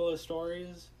a couple of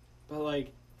stories, but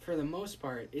like for the most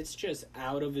part, it's just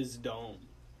out of his dome,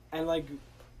 and like.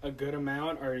 A good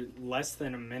amount are less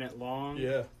than a minute long.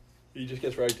 Yeah. He just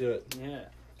gets right to it. Yeah.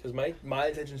 Because my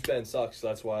attention span sucks, so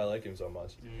that's why I like him so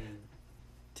much.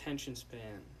 Attention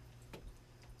span.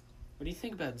 What do you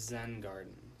think about Zen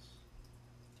Gardens?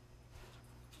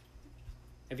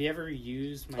 Have you ever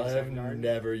used my Zen Garden? I have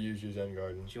never used your Zen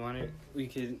Garden. Do you want to... We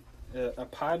could... a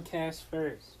podcast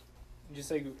first.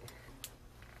 Just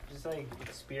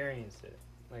experience it.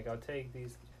 Like, I'll take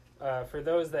these... for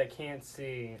those that can't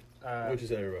see... which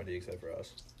is everybody except for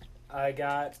us. I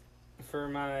got for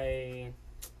my...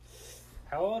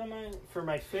 How old am I? For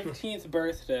my 15th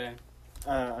birthday,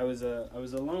 I was a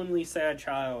lonely, sad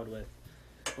child with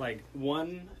like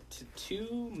 1 to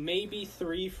 2, maybe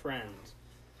 3 friends.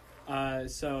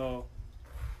 So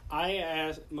I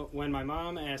asked, when my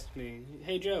mom asked me,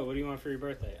 hey Joe, what do you want for your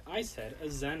birthday? I said a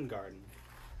Zen garden.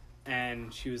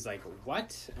 And she was like,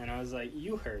 what? And I was like,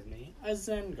 you heard me, a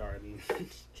Zen garden.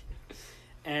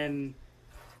 And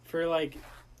for like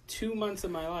 2 months of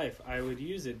my life, I would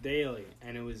use it daily,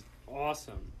 and it was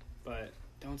awesome. But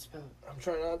don't spell it. I'm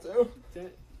trying not to.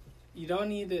 You don't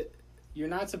need it. You're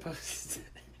not supposed to.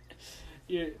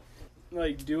 You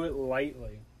like do it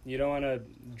lightly. You don't want to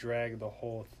drag the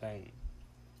whole thing.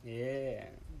 Yeah.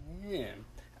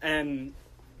 And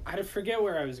I forget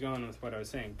where I was going with what I was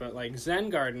saying, but, like, Zen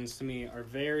gardens to me are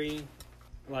very,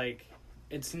 like,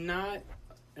 it's not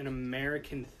an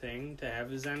American thing to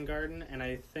have a Zen garden, and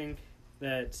I think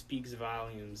that speaks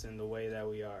volumes in the way that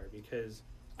we are, because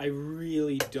I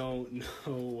really don't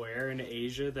know where in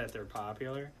Asia that they're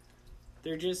popular.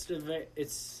 They're just,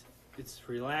 it's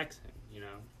relaxing, you know?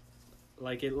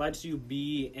 Like, it lets you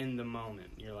be in the moment.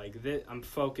 You're like, I'm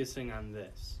focusing on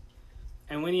this.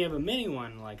 And when you have a mini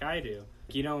one like I do,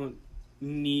 you don't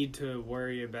need to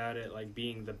worry about it, like,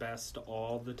 being the best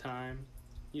all the time.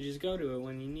 You just go to it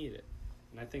when you need it.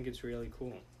 And I think it's really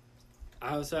cool.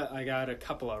 I got a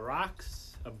couple of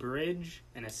rocks, a bridge,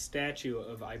 and a statue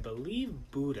of, I believe,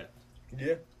 Buddha.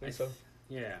 Yeah, I think so.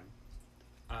 Yeah.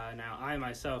 Now, I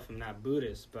myself am not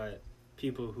Buddhist, but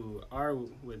people who are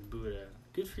with Buddha,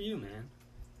 good for you, man.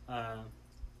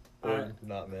 Or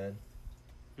not man.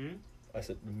 I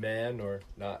said man or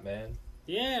not man.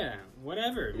 Yeah,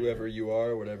 whatever. Whoever you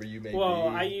are, whatever you may be. Well,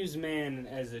 I use man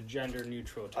as a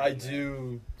gender-neutral term. I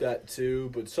do that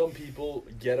too, but some people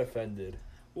get offended.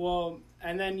 Well,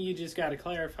 and then you just got to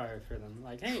clarify for them.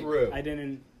 Like, hey, True. I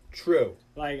didn't... True.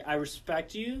 Like, I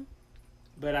respect you,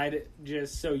 but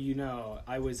just so you know,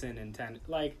 I wasn't intended.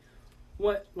 Like,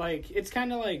 what, like, it's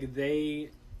kind of like they,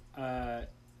 I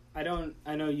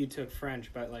know you took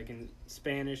French, but, like, in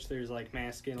Spanish, there's, like,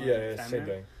 masculine and feminine. Same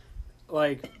thing.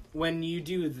 Like, when you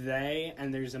do they,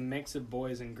 and there's a mix of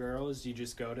boys and girls, you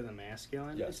just go to the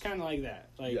masculine. Yes. It's kind of like that.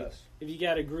 Like, yes. If you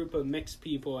got a group of mixed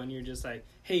people, and you're just like,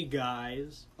 hey,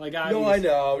 guys. Like, I know.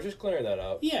 I was just clearing that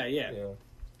up. Yeah.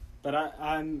 But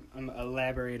I'm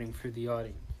elaborating for the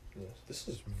audience. Yes. This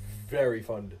is very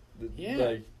fun. Yeah.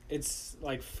 Like, it's,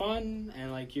 like, fun,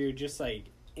 and, like, you're just, like,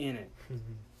 in it.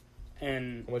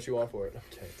 And how much you want for it?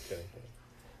 Okay.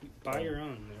 Buy your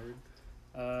own,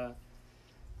 nerd.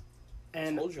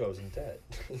 And I told you I was in debt.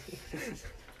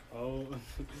 Oh.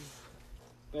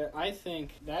 But I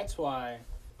think that's why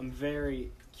I'm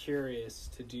very curious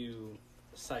to do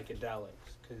psychedelics,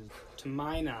 because to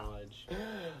my knowledge...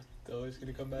 It's always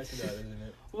going to come back to that, isn't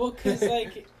it? Well, because,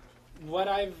 like, what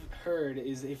I've heard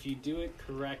is if you do it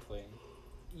correctly,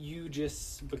 you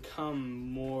just become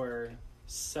more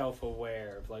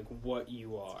self-aware of, like, what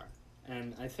you are.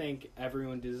 And I think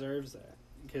everyone deserves that,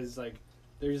 because, like,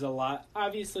 there's a lot...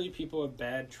 Obviously, people have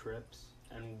bad trips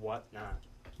and whatnot.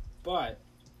 But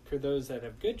for those that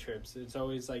have good trips, it's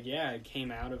always like, yeah, I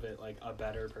came out of it, like, a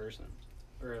better person.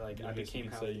 Or, like, I became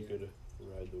healthier. Say you could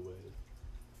ride the wave.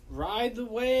 Ride the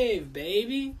wave,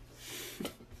 baby!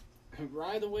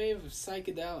 Ride the wave of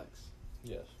psychedelics.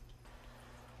 Yes.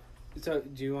 So,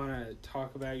 do you want to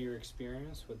talk about your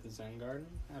experience with the Zen garden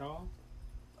at all?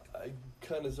 I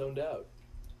kind of zoned out.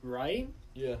 Right?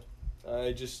 Yeah.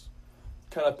 I just...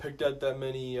 kind of picked out that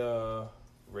many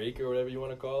rake or whatever you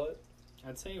want to call it.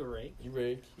 I'd say a rake. You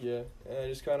rake, yeah. And I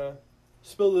just kind of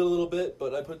spilled it a little bit,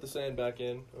 but I put the sand back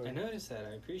in. I noticed that.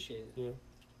 I appreciate it. Yeah.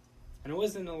 And it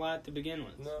wasn't a lot to begin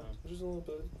with. No, So. just a little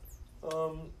bit.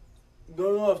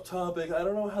 Going off topic, I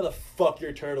don't know how the fuck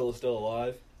your turtle is still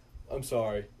alive. I'm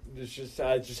sorry. It just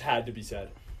had to be said.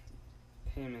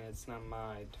 Hey man, it's not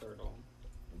my turtle.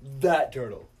 That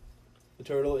turtle. The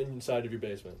turtle inside of your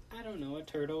basement. I don't know what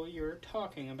turtle you're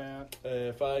talking about.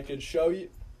 If I could show you...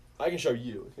 I can show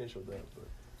you. I can't show them. But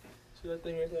see that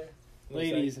thing right there?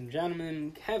 Ladies and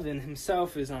gentlemen, Kevin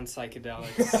himself is on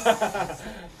psychedelics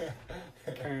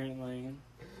currently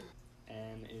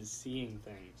and is seeing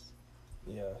things.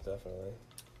 Yeah, definitely.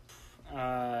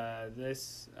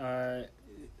 This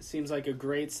seems like a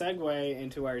great segue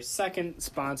into our second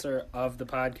sponsor of the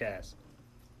podcast.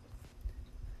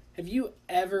 Have you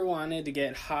ever wanted to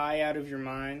get high out of your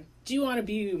mind? Do you want to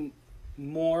be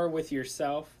more with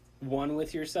yourself? One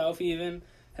with yourself, even?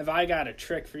 Have I got a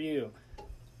trick for you?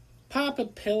 Pop a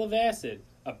pill of acid.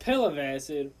 A pill of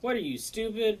acid? What are you,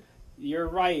 stupid? You're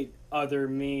right, other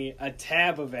me. A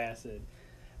tab of acid.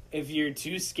 If you're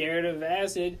too scared of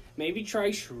acid, maybe try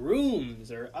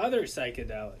shrooms or other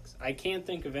psychedelics. I can't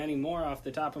think of any more off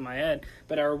the top of my head,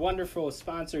 but our wonderful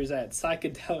sponsors at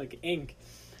Psychedelic Inc.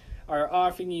 are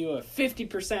offering you a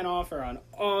 50% offer on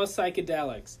all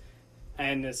psychedelics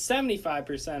and a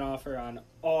 75% offer on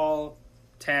all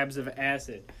tabs of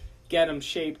acid. Get them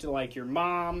shaped like your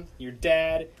mom, your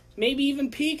dad, maybe even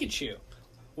Pikachu.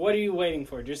 What are you waiting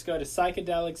for? Just go to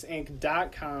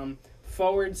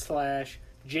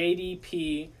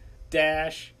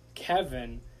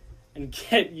psychedelicsinc.com/JDP-Kevin and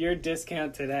get your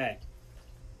discount today.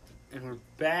 And we're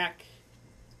back.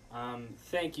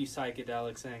 Thank you,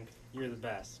 Psychedelics Inc. You're the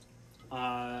best.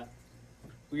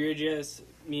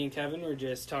 Me and Kevin were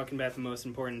just talking about the most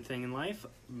important thing in life,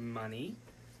 money.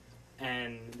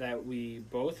 and that we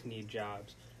both need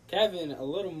jobs. Kevin, a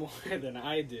little more than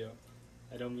I do.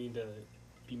 I don't mean to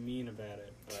be mean about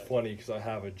it. But it's funny because I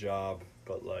have a job,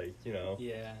 but, like, you know,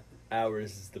 yeah.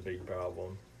 hours is the big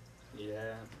problem.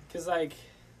 Yeah. Because, like,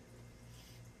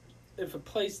 if a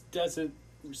place doesn't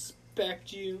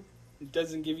respect you,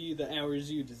 doesn't give you the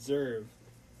hours you deserve,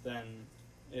 then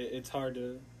it's hard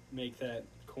to make that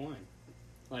coin.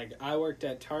 Like, I worked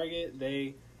at Target.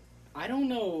 I don't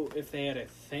know if they had a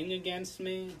thing against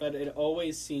me, but it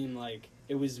always seemed like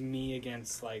it was me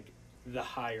against, like, the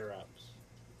higher-ups.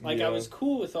 Like, Yeah. I was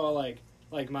cool with all, like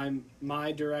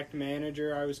my direct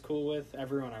manager I was cool with.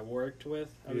 Everyone I worked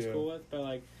with I was cool with. But,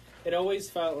 like, it always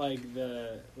felt like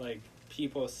the, like,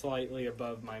 people slightly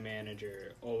above my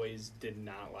manager always did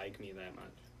not like me that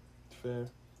much. Fair.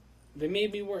 They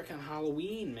made me work on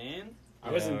Halloween, man. I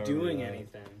Yeah, wasn't I doing remember that.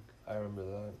 anything. I remember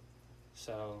that.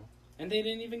 So, and they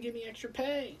didn't even give me extra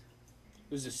pay.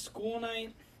 It was a school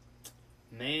night.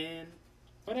 Man.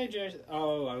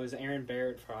 I was Aaron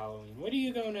Barrett for Halloween. What are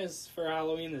you going as for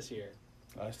Halloween this year?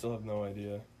 I still have no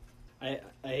idea. I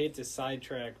hate to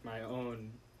sidetrack my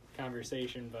own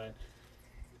conversation, but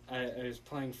I was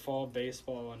playing fall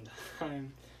baseball one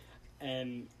time,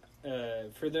 and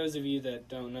for those of you that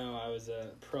don't know, I was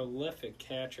a prolific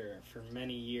catcher for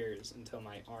many years until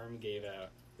my arm gave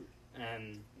out.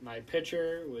 And my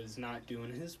pitcher was not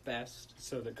doing his best,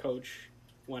 so the coach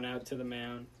went out to the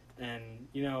mound, and,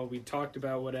 you know, we talked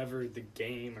about whatever, the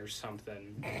game or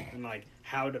something, and, like,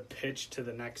 how to pitch to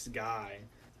the next guy.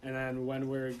 And then when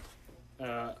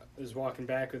I was walking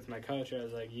back with my coach, I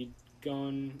was like, you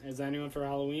going as anyone for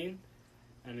Halloween?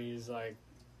 And he's like,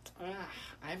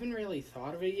 I haven't really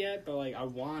thought of it yet, but, like, I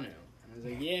want to. And I was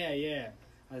like, yeah.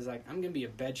 I was like, I'm going to be a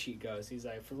bedsheet ghost. He's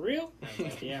like, for real? I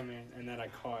was like, yeah, man. And then I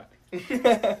caught.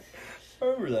 I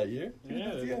remember that year. We Yeah.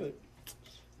 did it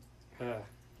together.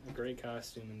 A great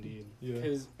costume, indeed. Yeah.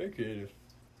 Because Very creative.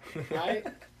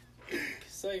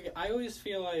 I always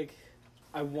feel like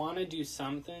I want to do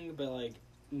something, but, like,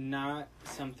 not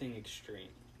something extreme.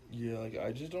 Yeah, like,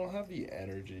 I just don't have the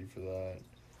energy for that.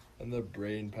 And the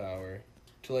brain power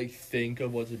to, like, think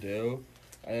of what to do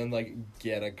and then, like,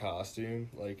 get a costume.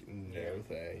 Like, no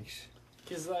thanks.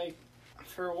 Because, like,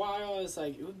 for a while, I was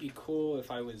like, it would be cool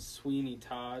if I was Sweeney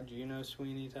Todd. Do you know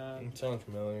Sweeney Todd? It sounds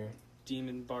familiar.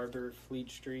 Demon Barber, Fleet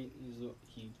Street.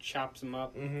 He chops them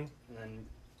up, Mm-hmm. and then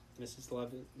Mrs.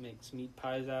 Lovett makes meat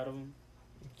pies out of them.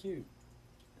 Cute.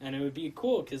 And it would be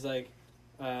cool, because, like,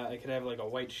 I could have, like, a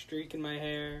white streak in my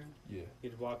hair. Yeah.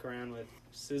 You'd walk around with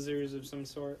scissors of some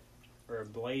sort. Or a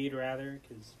blade, rather,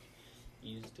 because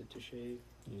you used it to shave.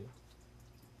 Yeah.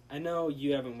 I know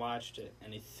you haven't watched it,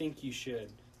 and I think you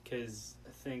should, because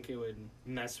I think it would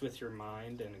mess with your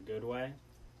mind in a good way.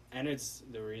 And it's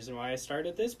the reason why I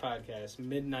started this podcast,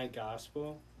 Midnight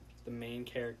Gospel, the main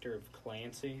character of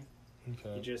Clancy.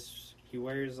 Okay. He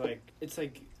wears, like, it's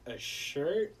like a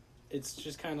shirt. It's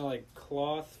just kind of like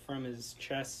cloth from his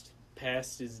chest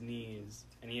past his knees,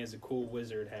 and he has a cool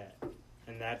wizard hat.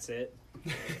 And that's it.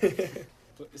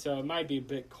 So it might be a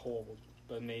bit cold,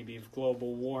 but maybe if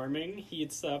global warming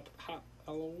heats up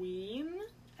Halloween.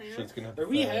 Shit's gonna Are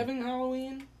we fan. having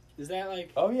Halloween? Is that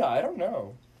like? Oh, yeah, I don't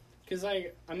know. Because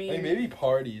I mean, Like, maybe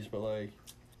parties, but, like...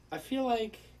 I feel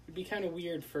like it'd be kind of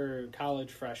weird for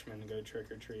college freshmen to go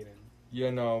trick or treating. Yeah,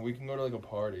 no, we can go to, like, a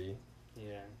party.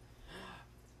 Yeah.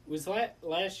 Was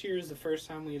last year was the first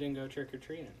time we didn't go trick or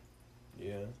treating,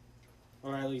 Yeah.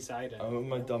 or at least I didn't. I went with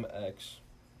my dumb ex.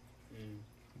 Mm.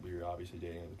 We were obviously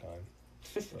dating at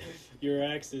the time. Your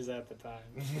ex is at the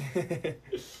time.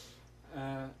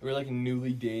 We were, like,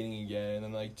 newly dating again, and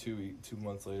then, like, 2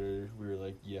 months later, we were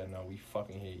like, yeah, no, we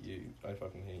fucking hate you. I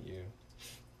fucking hate you.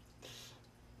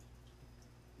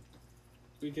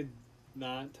 We could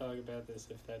not talk about this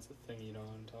if that's a thing you don't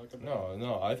want to talk about.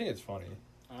 No, I think it's funny.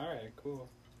 Alright, cool.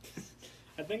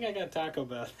 I think I got Taco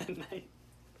Bell that night.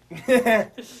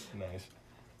 Nice.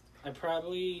 I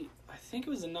think it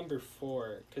was a number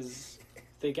 4, because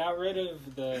they got rid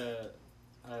of the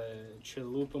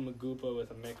Chalupa Magupa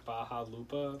with a McBaja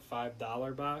Lupa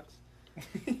 $5 box.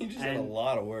 You just had a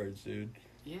lot of words, dude.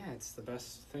 Yeah, it's the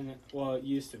best thing. Well, it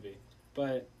used to be.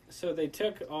 But, so they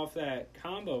took off that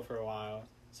combo for a while,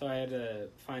 so I had to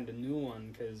find a new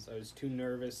one because I was too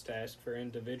nervous to ask for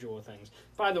individual things.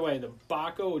 By the way, the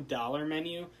Baco dollar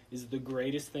menu is the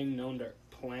greatest thing known to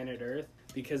planet Earth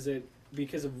because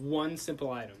of one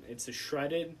simple item. It's a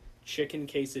shredded chicken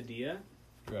quesadilla.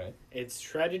 Right. It's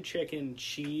shredded chicken,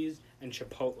 cheese, and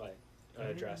chipotle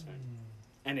dressing.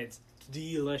 And it's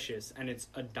delicious, and it's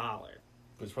 $1.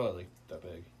 But it's probably, like, that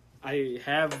big. I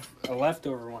have a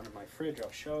leftover one in my fridge.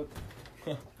 I'll show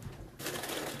it.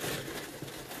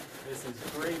 This is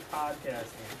great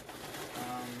podcasting.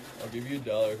 I'll give you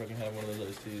 $1 if I can have one of those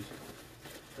iced teas.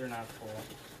 They're not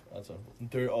full.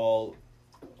 They're all.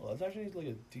 Well, that's actually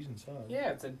like a decent size. Yeah,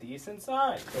 it's a decent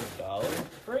size. For $1?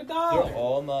 For $1. They're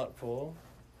all not full.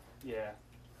 Yeah.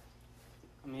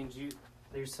 I mean,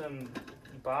 there's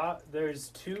there's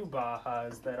 2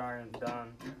 Bajas that aren't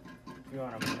done. If you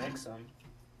want to mix them.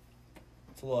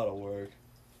 It's a lot of work.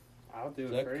 I'll do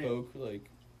Is it that for you. Coke like?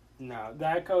 No,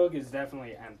 that Coke is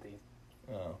definitely empty.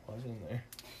 Oh, why's it in there?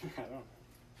 I don't.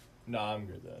 Nah, I'm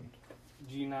good then.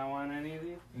 Do you not want any of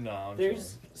these? No, I'm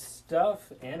There's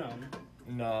stuff in them.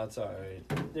 Nah, it's alright.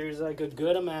 There's like a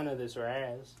good amount of this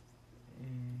Raz.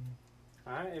 Mm,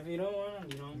 Alright, if you don't want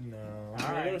them, you don't. no. All I'm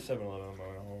gonna go right. to 7-Eleven on my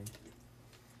way home.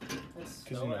 It's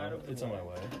Because, so you out know, of the it's on way. my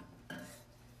way.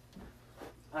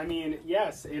 I mean,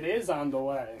 yes, it is on the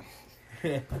way.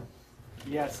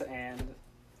 Yes, and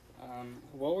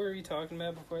what were we talking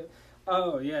about before?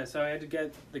 Oh, yeah, so I had to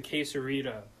get the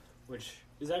quesarito, which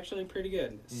is actually pretty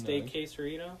good. Steak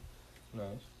quesarito. Nice.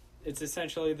 It's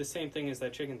essentially the same thing as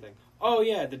that chicken thing. Oh,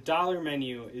 yeah, the dollar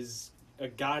menu is a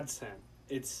godsend.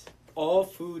 It's all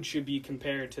food should be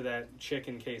compared to that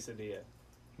chicken quesadilla.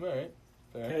 Alright.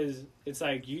 Fair. Because it's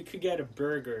like you could get a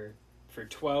burger for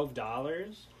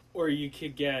 $12, or you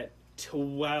could get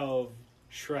 12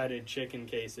 shredded chicken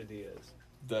quesadillas.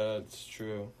 That's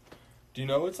true. Do you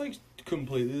know what's like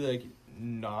completely like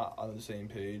not on the same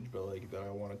page, but like that I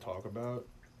want to talk about?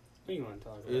 What do you want to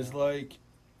talk about? Is like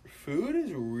food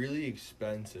is really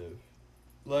expensive.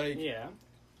 Like Yeah.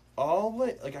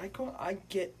 I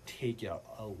get takeout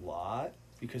a lot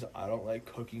because I don't like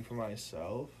cooking for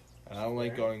myself and I don't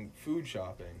like Fair. going food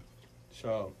shopping.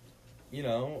 So, you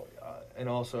know, and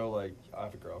also like I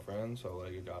have a girlfriend, so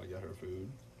like you gotta get her food.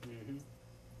 Mm-hmm.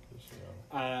 'Cause, you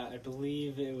know. I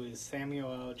believe it was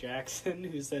Samuel L. Jackson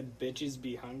who said, "Bitches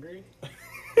be hungry."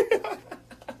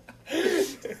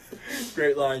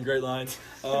 Great line, great line.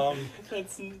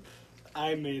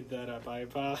 I made that up. I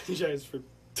apologize for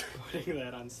putting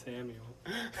that on Samuel.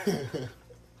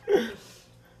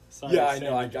 Sorry, yeah, I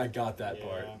know, Samuel. I got that Yeah.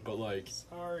 part, but like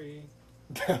Sorry.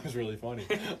 that was really funny.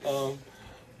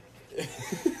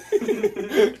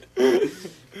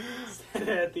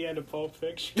 At the end of Pulp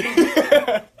Fiction.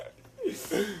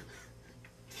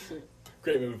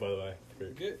 Great movie, by the way.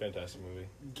 Great, Good. fantastic movie.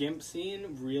 Gimp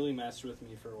scene really messed with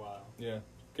me for a while. Yeah.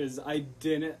 Because I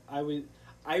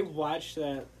watched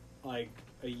that like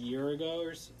a year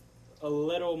ago a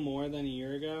little more than a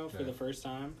year ago for Yeah. the first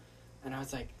time. And I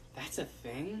was like, that's a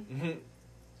thing? Mm-hmm.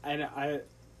 And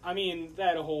I mean,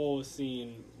 that whole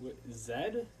scene,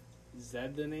 Zed?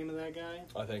 Zed the name of that guy?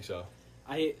 I think so.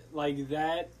 I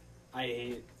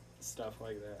hate stuff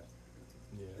like that.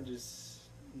 Yeah. Just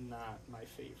not my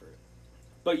favorite.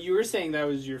 But you were saying that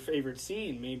was your favorite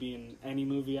scene, maybe in any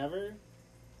movie ever,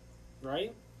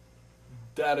 right?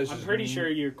 That is. I'm just pretty sure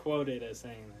you're quoted as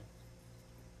saying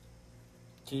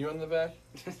Can you run the back?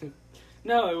 that.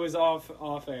 No, it was off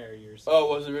air. You're saying. Oh,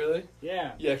 was it really?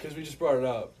 Yeah. Yeah, because we just brought it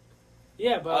up.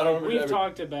 Yeah, I but don't remember we've ever-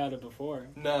 talked about it before.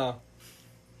 No,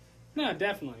 No,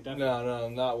 definitely. no,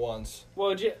 not once.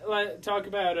 Well, talk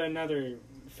about another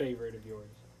favorite of yours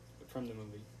from the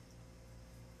movie.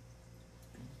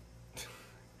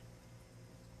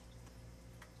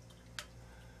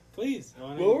 Please.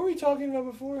 What were we talking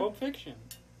about before? Pulp Fiction.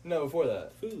 No, before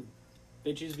that. Food.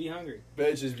 Bitches be hungry.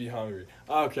 Bitches be hungry.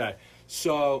 Okay,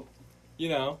 so, you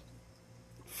know,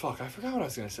 fuck, I forgot what I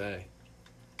was gonna say.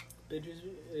 Bitches,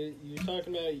 you're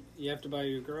talking about you have to buy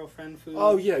your girlfriend food?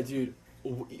 Oh yeah, dude.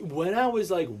 When I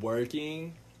was like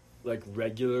working, like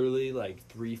regularly, like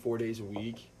 3-4 days a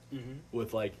week, Mm-hmm.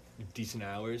 with like decent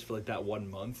hours for like that 1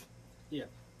 month. Yeah.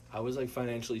 I was like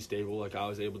financially stable. Like I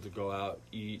was able to go out,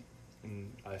 eat,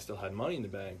 and I still had money in the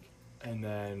bank. And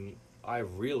then I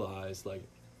realized like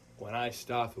when I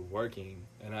stopped working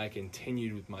and I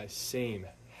continued with my same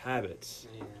habits,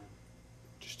 Yeah.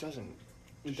 just doesn't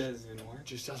It doesn't work.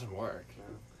 just doesn't work.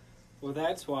 No. Well,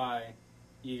 that's why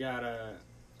you gotta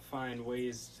find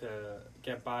ways to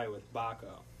get by with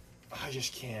Baco. I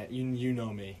just can't. You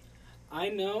know me. I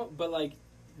know, but like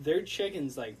their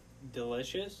chicken's like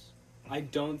delicious. I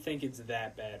don't think it's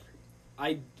that bad for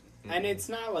you. And it's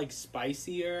not like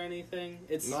spicy or anything.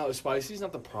 It's No, spicy's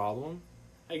not the problem.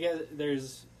 I guess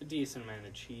there's a decent amount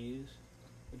of cheese,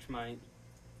 which might.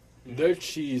 Their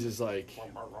cheese is like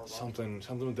something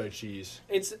with their cheese.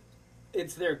 It's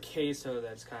their queso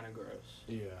that's kind of gross.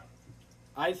 Yeah.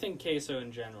 I think queso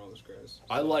in general is gross.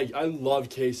 I love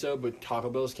queso, but Taco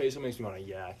Bell's queso makes me want to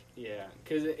yak. Yeah,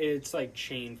 because it's like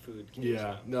chain food queso.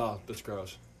 Yeah, no, that's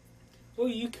gross. Well,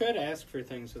 you could ask for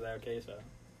things without queso.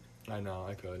 I know,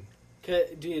 I could.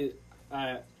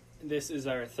 this is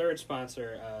our third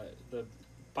sponsor. The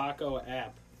Baco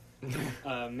app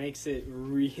makes it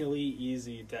really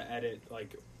easy to edit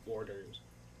like orders.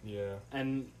 Yeah.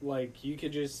 And like you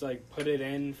could just like put it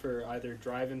in for either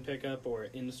drive-in pickup or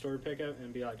in-store pickup,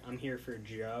 and be like, I'm here for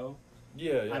Joe.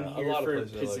 Yeah, yeah. I'm a here lot for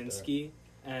of places Pazinski.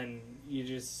 And you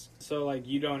just, so like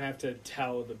you don't have to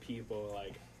tell the people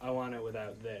like, I want it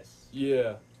without this.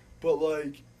 Yeah, but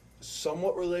like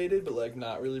somewhat related, but like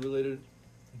not really related.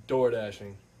 Door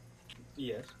dashing.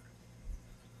 Yes.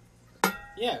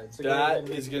 Yeah, it's a That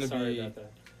good is gonna sorry be about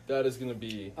that. That is gonna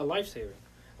be A lifesaver.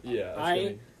 yeah.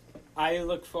 I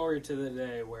look forward to the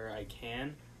day where I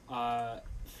can.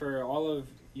 For all of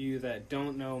you that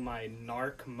don't know my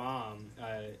narc mom,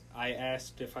 I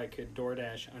asked if I could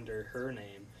DoorDash under her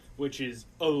name, which is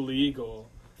illegal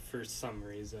for some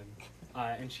reason.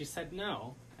 And she said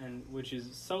no, and which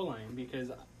is so lame because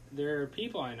there are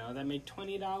people I know that make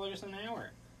 $20 an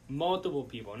hour. Multiple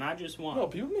people, not just one. No,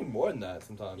 people make more than that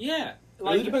sometimes. Yeah. It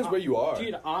really depends where you are.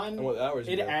 Dude, and what hours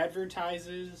it you work.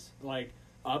 advertises like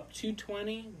up to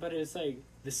 20, but it's like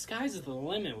the sky's the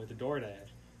limit with the DoorDash.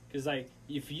 Because like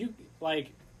if you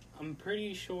like, I'm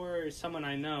pretty sure someone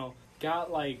I know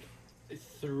got like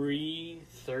 3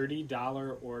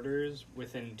 $30 orders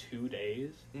within 2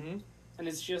 days, and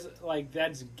it's just like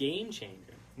that's game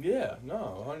changer. Yeah,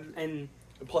 no, 100. And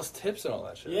plus tips and all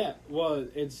that shit. yeah, well,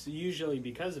 it's usually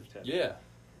because of tips. Yeah.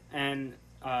 And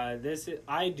I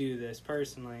do this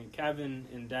personally. Kevin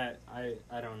in debt, I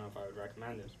don't know if I would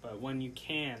recommend this, but when you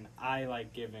can, I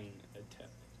like giving a tip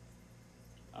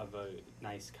of a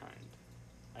nice kind.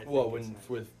 I think Well, it's when nice.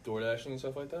 with door dashing and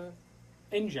stuff like that.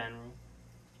 In general.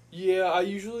 Yeah, I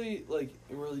usually like.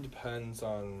 It really depends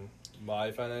on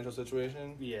my financial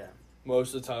situation. Yeah.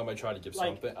 Most of the time, I try to give Like,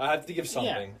 something. I have to give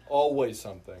something. yeah. Always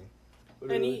something.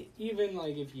 And even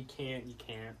like if you can't, you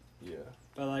can't. Yeah.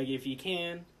 But like if you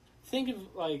can, think of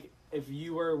like if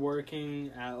you were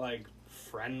working at like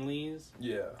Friendly's.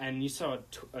 Yeah. And you saw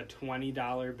a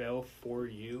 $20 bill for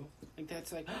you, like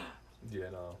that's like.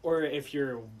 Yeah, no. Or if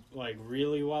you're like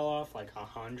really well off, like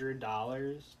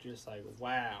 $100, just like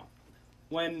wow.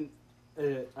 When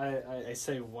I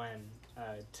say when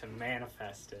to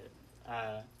manifest it,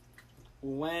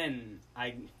 when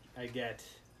I get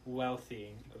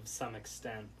wealthy of some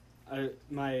extent,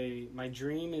 my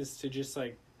dream is to just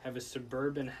like have a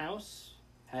suburban house,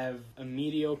 have a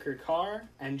mediocre car,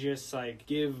 and just like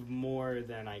give more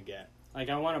than I get. Like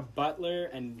I want a butler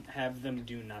and have them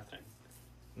do nothing.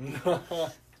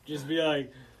 Just be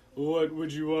like, what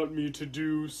would you want me to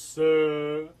do,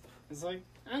 sir? It's like,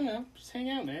 I don't know, just hang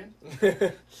out, man.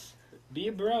 Be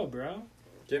a bro.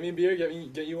 Get me a beer.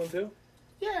 Get you one too.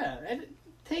 Yeah, and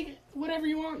take whatever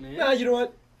you want, man. Nah, you know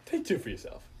what? Take 2 for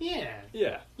yourself. Yeah,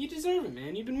 Yeah. you deserve it,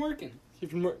 man. You've been working.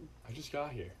 I just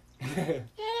got here.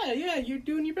 Yeah, you're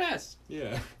doing your best.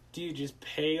 Yeah. Do you just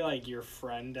pay like your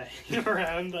friend to hang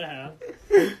around the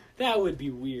house? That would be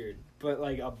weird. But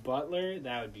like a butler,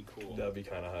 that would be cool. That'd be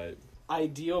kind of hype.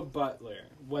 Ideal butler.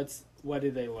 What do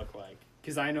they look like?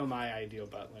 Because I know my ideal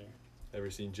butler.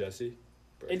 Ever seen Jesse?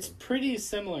 Bertram. It's pretty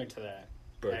similar to that.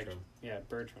 Bertram. Yeah,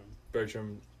 Bertram.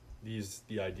 Bertram, he's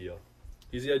the ideal.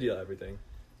 He's the ideal everything.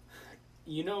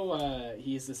 You know,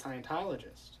 he's a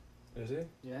Scientologist. Is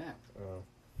he? Yeah. Oh.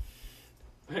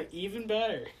 Even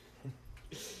better.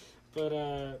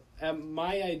 But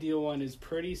my ideal one is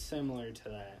pretty similar to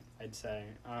that, I'd say.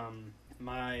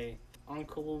 My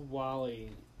Uncle Wally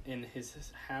in his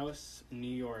house in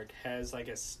New York has like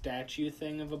a statue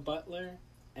thing of a butler,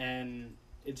 and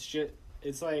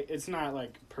it's not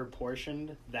like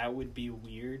proportioned. That would be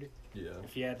weird. Yeah.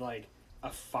 If you had like a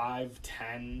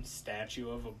 5'10" statue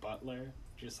of a butler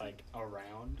just like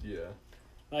around. Yeah.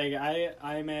 Like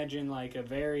I imagine like a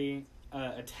very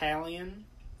Italian,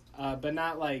 but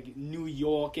not like New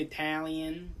York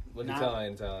Italian. Like not,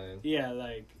 Italian. Yeah,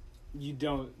 like they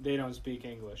don't speak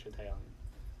English Italian.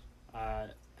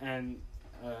 And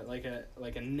like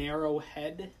a narrow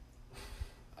head,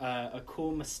 a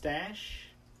cool mustache,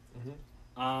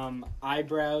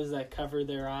 eyebrows that cover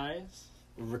their eyes,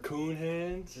 Raccoon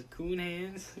hands.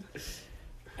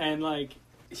 and like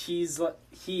he is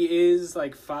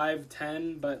like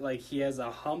 5'10", but like he has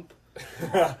a hump.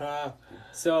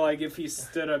 So like if he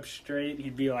stood up straight,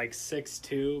 he'd be like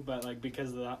 6'2", but like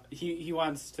because of he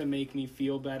wants to make me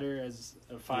feel better as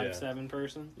a 5'7"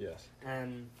 person. Yes.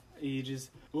 And he just,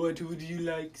 what would you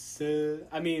like, sir?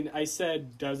 I mean, I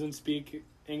said doesn't speak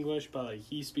English, but like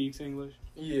he speaks English.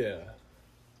 Yeah.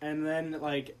 And then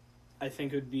like I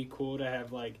think it would be cool to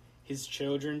have like his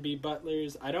children be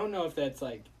butlers. I don't know if that's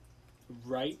like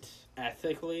right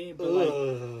ethically, but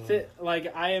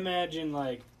like I imagine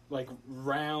like like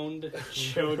round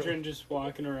children just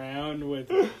walking around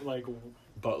with like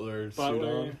Butler suit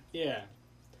butler, on. yeah,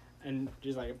 and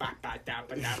just like ba ba da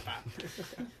ba da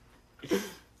ba,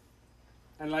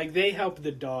 and like they help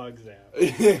the dogs out.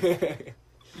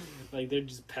 Like they're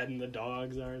just petting the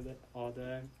dogs all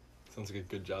day. Sounds like a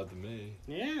good job to me.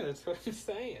 Yeah, that's what I'm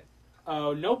saying.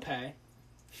 Oh, no pay.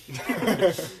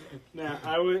 Now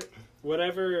I would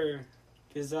whatever,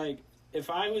 because like if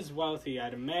I was wealthy,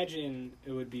 I'd imagine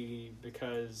it would be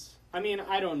because I mean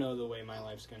I don't know the way my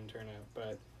life's gonna turn out,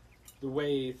 but the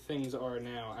way things are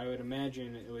now, I would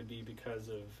imagine it would be because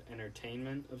of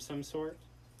entertainment of some sort.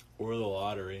 Or the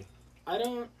lottery. I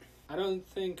don't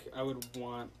think I would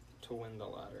want to win the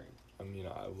lottery. I mean,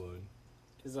 I would.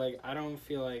 Cause like I don't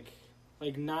feel like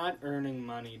not earning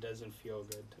money doesn't feel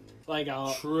good to me. Like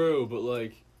True, but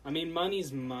like. I mean,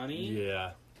 money's money.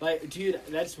 Yeah. Like, dude,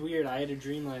 that's weird. I had a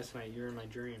dream last night. You were in my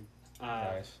dream.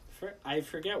 Nice. I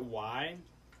forget why.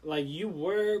 Like you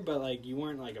were, but like you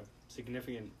weren't like a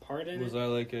significant part in it. Was I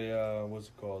like a what's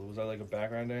it called? Was I like a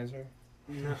background dancer?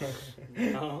 No.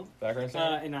 No. Background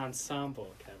singer? An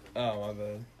ensemble, Kevin. Oh, my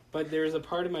bad. But there was a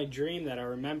part of my dream that I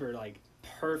remember like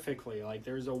perfectly. Like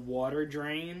there was a water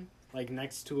drain like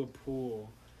next to a pool,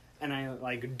 and I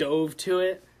like dove to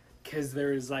it because there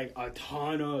was like a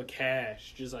ton of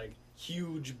cash, just like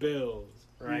huge bills,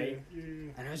 right? Yeah.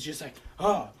 And I was just like,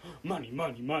 oh, money,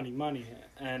 money, money, money,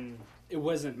 and it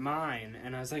wasn't mine.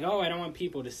 And I was like, oh, I don't want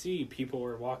people to see. People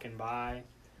were walking by,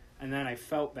 and then I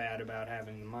felt bad about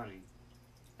having the money,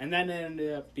 and then it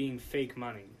ended up being fake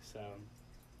money. So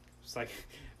it was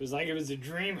like it was a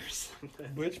dream or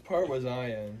something. Which part was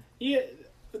I in? Yeah,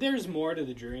 there's more to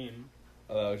the dream.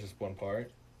 Oh, that was just one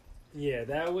part? Yeah,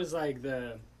 that was like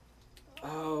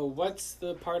what's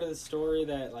the part of the story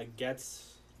that like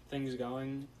gets things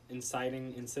going?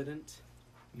 Inciting incident?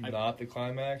 Not the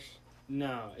climax?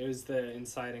 No, it was the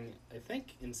inciting. I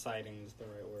think inciting is the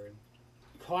right word.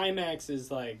 Climax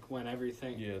is like when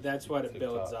everything. Yeah, that's what it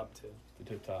builds top. up to. The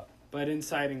tip top. But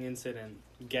inciting incident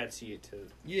gets you to.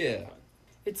 Yeah.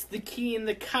 It's the key in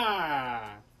the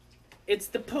car. It's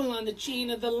the pull on the chain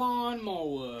of the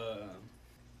lawnmower.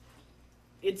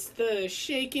 It's the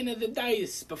shaking of the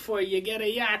dice before you get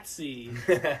a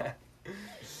Yahtzee.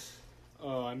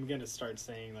 Oh, I'm gonna start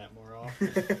saying that more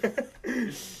often.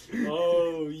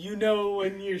 Oh, you know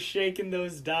when you're shaking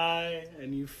those die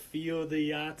and you feel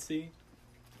the Yahtzee?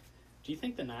 Do you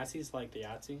think the Nazis liked the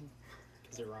Yahtzee?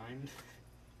 Because it rhymed?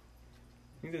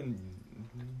 You didn't...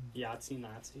 Yahtzee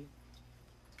Nazi?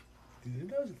 Do you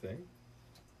think that was a thing?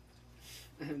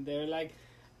 They're like,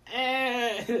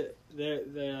 eh.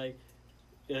 They're like,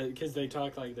 because they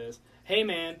talk like this. Hey,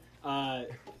 man, do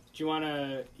you want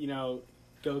to,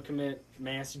 go commit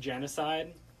mass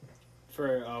genocide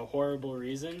for a horrible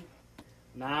reason?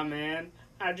 Nah, man,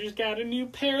 I just got a new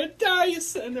pair of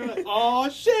dice. And they're like, oh,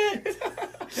 shit.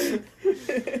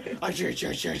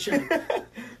 Sure.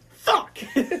 Fuck.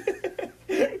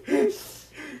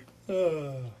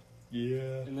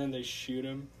 Yeah. And then they shoot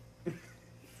him.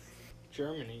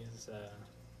 Germany's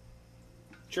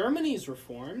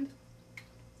reformed.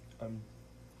 I'm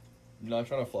not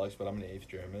trying to flex, but I'm an 8th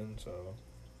German, so...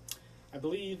 I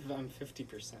believe I'm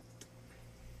 50%.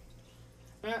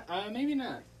 Maybe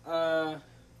not.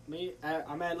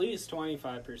 I'm at least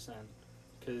 25%.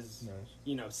 Because,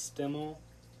 nice. Stimmel.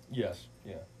 Yes,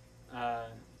 yeah.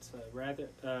 It's a rather...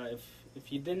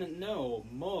 if you didn't know,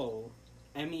 Mull,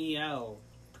 M-E-L,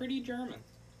 pretty German.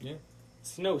 Yeah.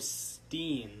 It's no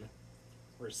Steen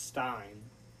or Stein.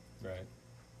 Right.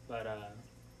 But,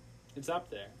 it's up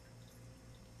there.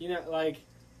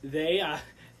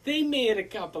 They made a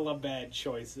couple of bad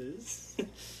choices.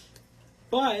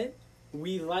 But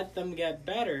we let them get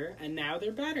better, and now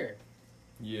they're better.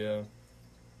 Yeah.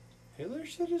 Hitler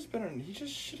should have been... He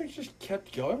should have just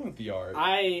kept going with the art.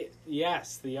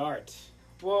 Yes, the art.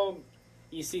 Well,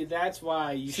 you see, that's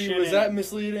why you shouldn't... Was that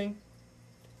misleading?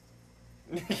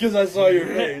 Because I saw your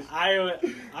face. I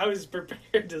was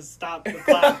prepared to stop the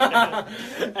podcast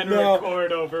and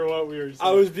record over what we were saying.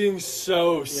 I was being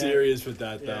so serious with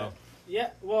that, though. Yeah,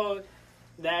 well,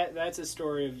 that's a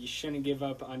story of you shouldn't give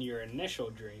up on your initial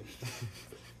dream.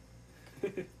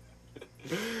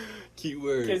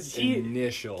 Keyword,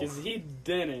 initial. Because he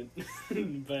didn't,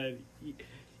 but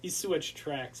he switched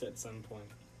tracks at some point.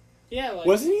 Yeah, like...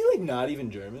 Wasn't he, not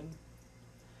even German?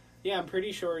 Yeah, I'm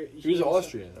pretty sure... He was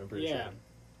Austrian, I'm pretty sure. Yeah.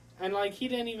 And, he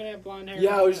didn't even have blonde hair.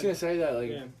 Yeah, I was just going to say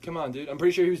that. Come on, dude. I'm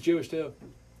pretty sure he was Jewish, too.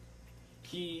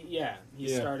 He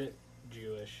started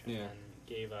Jewish and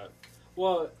gave up.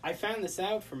 Well, I found this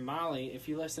out from Molly, if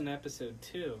you listen to episode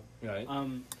 2. Right.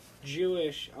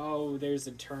 Jewish, there's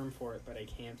a term for it, but I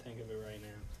can't think of it right now.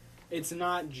 it's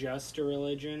not just a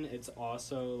religion, it's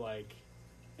also, like,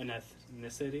 an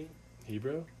ethnicity.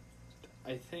 Hebrew?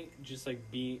 I think just, like,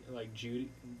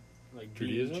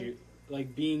 Judaism?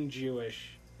 being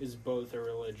Jewish is both a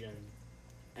religion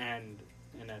and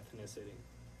an ethnicity.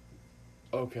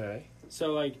 Okay.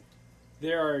 So, like,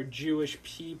 there are Jewish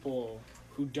people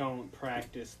who don't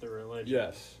practice the religion.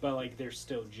 Yes. But, like, they're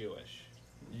still Jewish.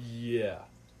 Yeah.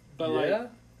 But, like,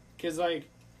 because, like,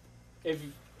 if,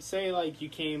 say, like, you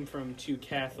came from 2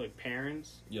 Catholic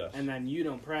parents, yes, and then you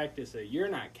don't practice it, you're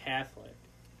not Catholic.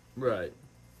 Right.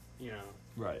 You know?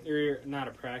 Right. Or you're not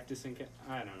a practicing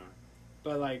I don't know.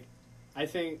 But, like, I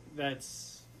think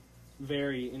that's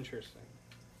very interesting.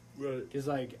 Right. Because,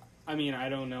 like, I mean, I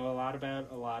don't know a lot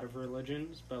about a lot of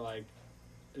religions, but, like,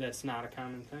 that's not a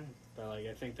common thing. But, like,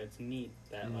 I think that's neat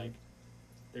that, like,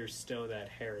 there's still that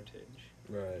heritage.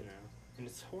 Right. You know? And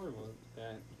it's horrible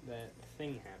that that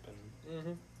thing happened.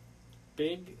 Mm-hmm.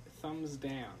 Big thumbs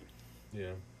down.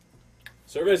 Yeah.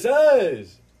 Survey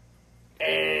says!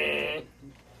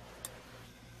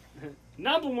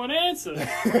 Number 1 answer!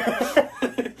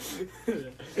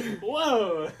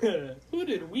 Whoa! Who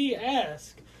did we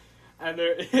ask? And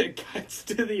there it cuts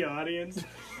to the audience.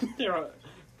 There are...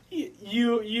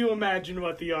 You imagine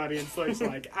what the audience looks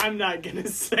like. I'm not gonna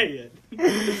say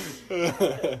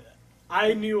it.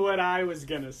 I knew what I was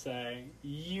gonna say.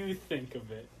 You think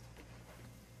of it.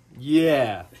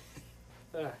 Yeah.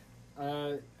 How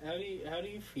do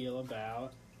you feel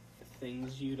about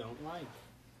things you don't like?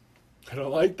 I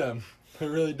don't like them. I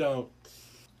really don't.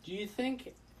 Do you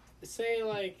think, say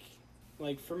like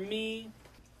for me,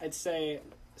 I'd say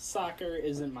soccer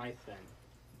isn't my thing.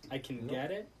 I can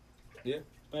get it. Yeah.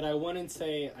 But I wouldn't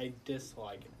say I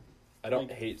dislike it. I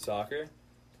don't hate soccer.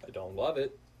 I don't love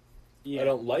it. Yeah. I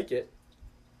don't like it.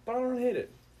 But I don't hate it.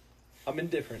 I'm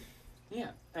indifferent.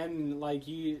 Yeah. And I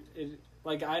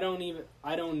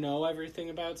don't know everything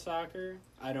about soccer.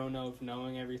 I don't know if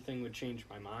knowing everything would change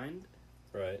my mind.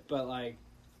 Right. But like,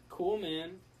 cool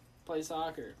man, play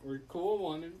soccer. Or cool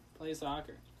woman, play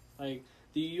soccer. Like,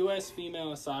 the U.S.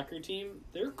 female soccer team,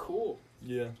 they're cool.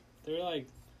 Yeah. They're like,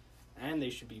 and they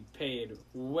should be paid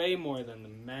way more than the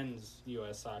men's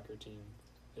U.S. soccer team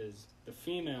is. The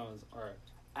females are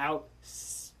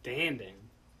outstanding,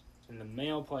 and the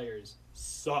male players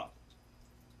suck.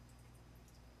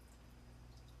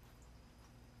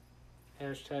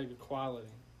 Hashtag equality.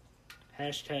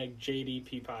 Hashtag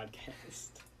JDP podcast.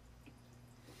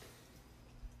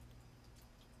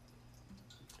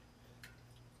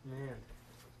 Man.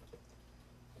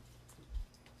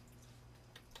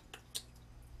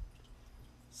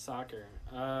 Soccer.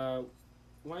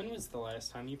 When was the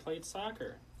last time you played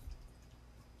soccer?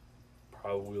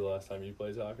 Probably the last time you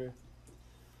played soccer.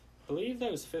 I believe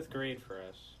that was 5th grade for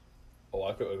us. Oh,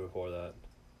 I quit before that.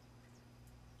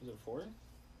 Was it 4th?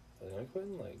 I think I quit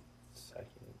in, like,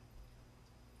 2nd.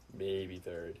 Maybe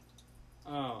 3rd.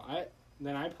 Oh, I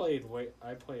played.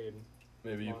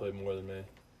 Maybe you played more than me.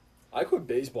 I quit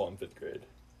baseball in 5th grade.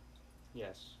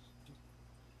 Yes.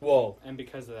 Well. And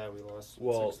because of that, we lost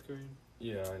 6th grade.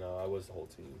 Yeah, I know. I was the whole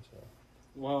team, so.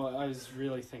 Well, I was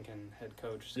really thinking head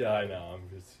coach. Yeah, I know. I'm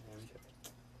just kidding.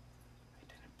 I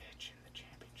didn't pitch in the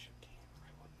championship game.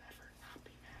 I will never not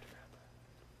be mad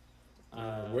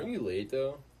about that. Weren't you late,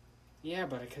 though? Yeah,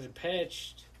 but I could have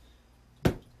pitched.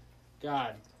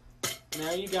 God.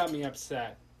 Now you got me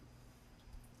upset.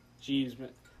 Jeez,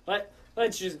 man.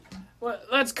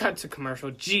 Let's cut to commercial.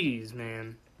 Jeez,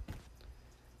 man.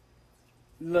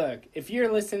 Look, if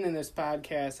you're listening to this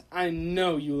podcast, I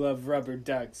know you love rubber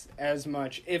ducks as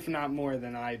much, if not more,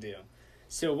 than I do.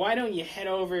 So why don't you head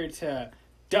over to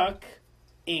Duck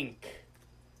Inc.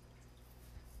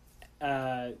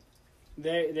 There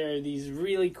are these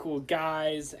really cool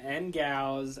guys and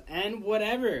gals and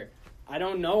whatever. I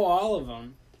don't know all of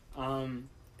them.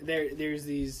 There's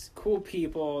these cool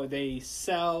people. They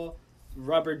sell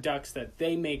rubber ducks that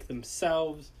they make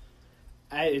themselves.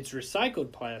 It's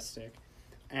recycled plastic.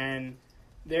 And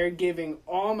they're giving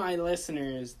all my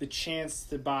listeners the chance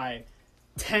to buy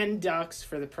 10 ducks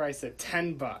for the price of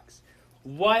 $10.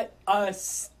 What a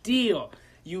steal!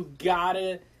 You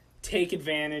gotta take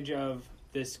advantage of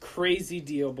this crazy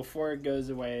deal before it goes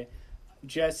away.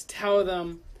 Just tell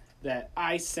them that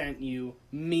I sent you,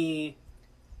 me,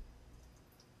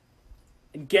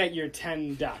 and get your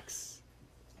 10 ducks.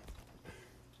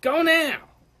 Go now!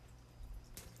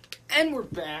 And we're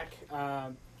back.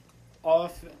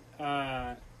 We're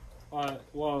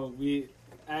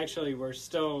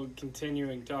still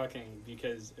continuing talking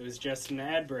because it was just an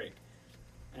ad break,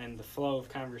 and the flow of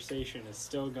conversation is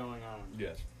still going on.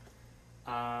 Yes.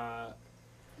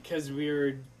 Because we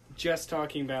were just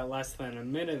talking about less than a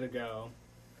minute ago.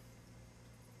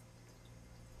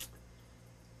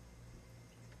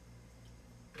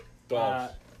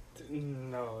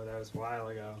 No, that was a while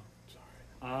ago.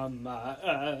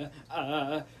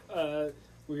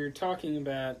 We were talking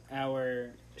about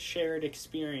our shared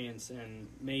experience in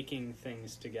making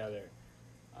things together,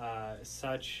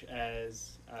 such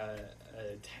as a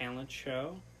talent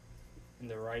show in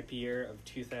the ripe year of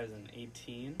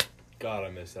 2018. God, I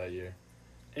missed that year.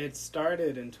 It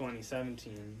started in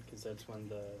 2017 because that's when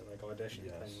the audition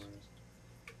thing was.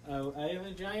 Oh, I have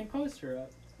a giant poster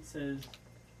up. It says,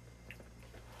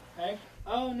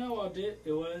 "Oh no, it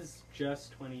was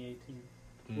just 2018."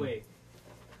 Wait.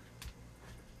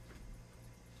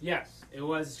 Yes, it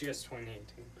was just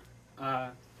 2018.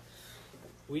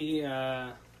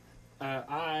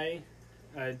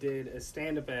 I did a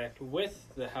stand-up act with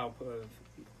the help of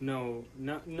no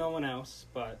one else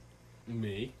but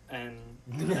me, and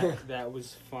that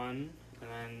was fun. And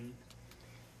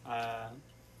then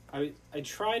I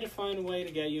tried to find a way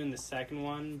to get you in the second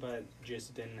one, but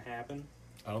just didn't happen.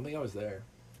 I don't think I was there.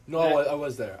 No, I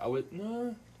was there. I was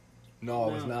no,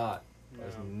 I was not. No. I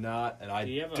was not, and I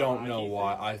don't know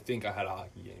why. thing? I think I had a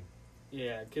hockey game.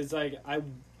 Yeah, because I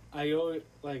always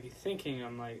thinking,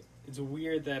 I'm like, it's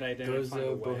weird that I didn't find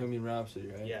a way. Bohemian Rhapsody,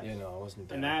 right? Yes. Yeah, no, I wasn't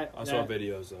there. And I saw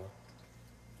videos though.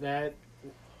 That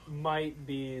might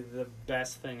be the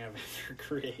best thing I've ever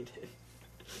created,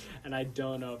 and I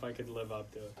don't know if I could live up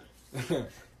to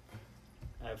it.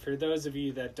 For those of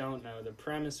you that don't know, the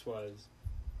premise was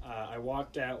I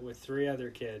walked out with 3 other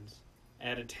kids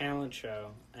at a talent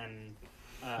show, and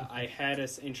I had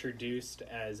us introduced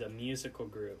as a musical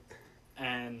group,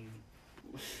 and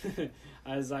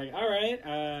I was like, all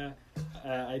right,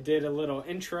 I did a little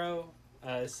intro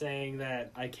saying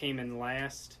that I came in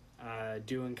last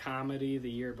doing comedy the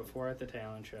year before at the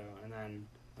talent show, and then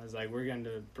I was like, we're going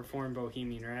to perform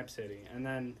Bohemian Rhapsody, and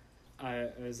then I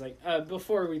was like,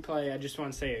 before we play, I just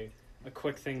want to say a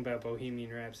quick thing about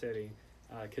Bohemian Rhapsody,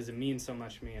 because it means so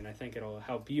much to me, and I think it'll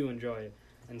help you enjoy it.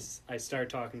 And I start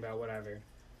talking about whatever,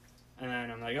 and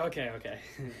then I'm like, okay,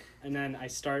 and then I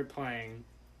start playing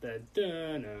the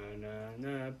da na na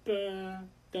na ba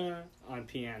da on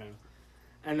piano,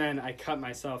 and then I cut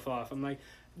myself off. I'm like,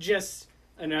 just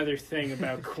another thing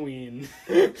about Queen,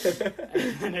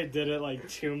 and I did it like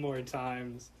 2 more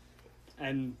times,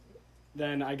 and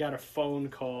then I got a phone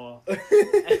call,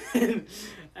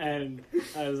 and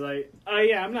I was like, oh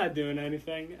yeah, I'm not doing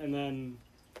anything, and then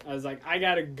I was like, I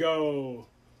gotta go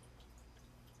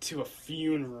to a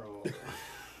funeral.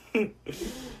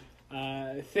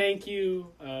 Thank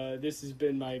you. This has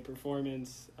been my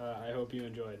performance. I hope you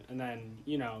enjoyed. And then,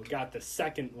 got the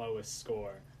second lowest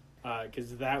score,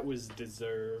 because that was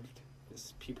deserved,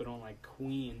 because people don't like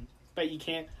Queen. But you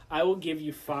can't. I will give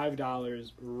you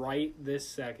 $5 right this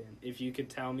second if you could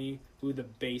tell me who the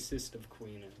bassist of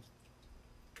Queen is.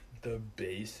 The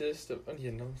bassist of... Oh,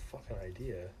 yeah, no fucking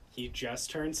idea. He just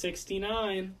turned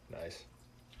 69. Nice.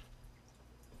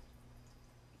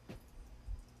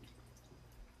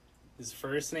 His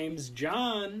first name's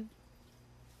John.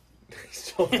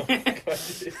 So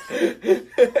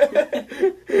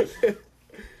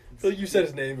you said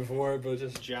his name before, but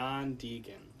just... John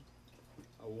Deacon.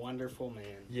 A wonderful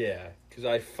man. Yeah, because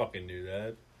I fucking knew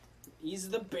that. He's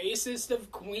the bassist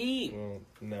of Queen. Well,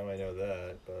 now I know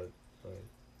that, but...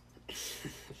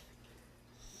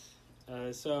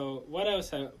 So, what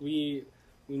else have we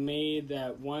made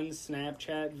that one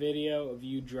Snapchat video of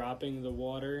you dropping the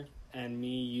water and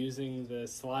me using the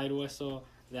slide whistle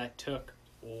that took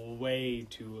way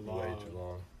too long. Way too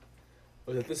long.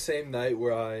 Was it the same night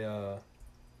where I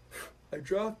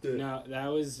dropped it? No,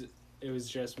 it was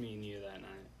just me and you that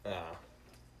night. Ah.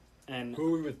 And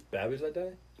who were we with, Babbage that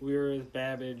day? We were with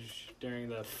Babbage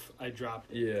during I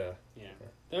dropped it. Yeah. Yeah.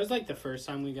 That was like the first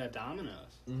time we got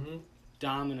Domino's. Mm-hmm.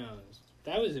 Domino's.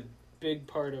 That was a big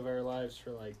part of our lives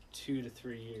for like 2 to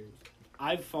 3 years.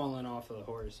 I've fallen off of the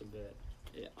horse a bit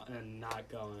and not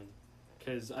going,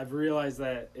 because I've realized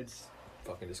that it's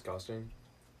fucking disgusting.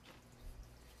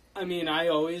 I mean, I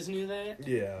always knew that.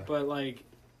 Yeah. But like,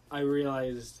 I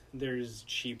realized there's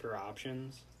cheaper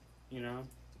options,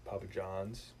 Papa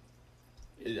John's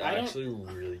is actually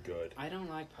really good. I don't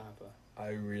like Papa. I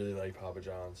really like Papa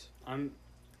John's.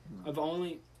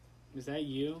 Was that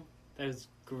you? That was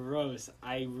gross.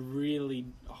 I really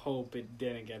hope it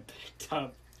didn't get picked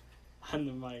up on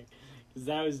the mic, because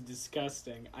that was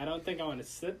disgusting. I don't think I want to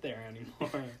sit there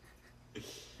anymore.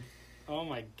 Oh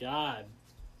my god.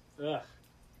 Ugh.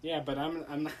 Yeah, but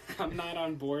I'm not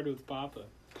on board with Papa.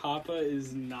 Papa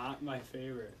is not my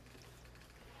favorite.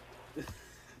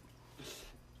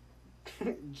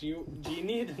 do you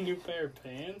need a new pair of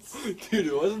pants? Dude,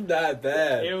 it wasn't that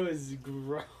bad. It was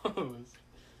gross.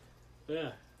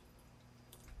 Ugh.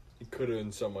 It could have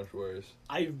been so much worse.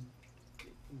 I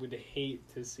would hate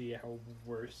to see how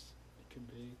worse it could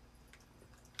be.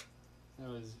 That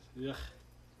was ugh.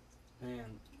 Man.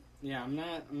 Yeah, I'm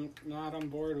not on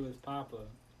board with Papa,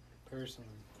 personally.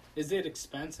 Is it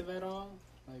expensive at all?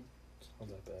 Like, It's not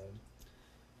that bad.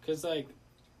 'Cause like,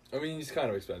 I mean, it's kind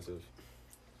of expensive.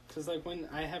 Cause like when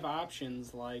I have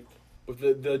options like, But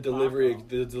the delivery Paco.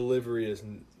 the delivery is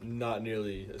not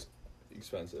nearly as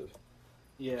expensive.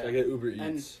 yeah, I get Uber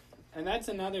Eats. and that's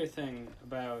another thing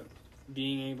about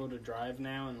being able to drive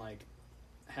now and like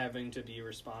having to be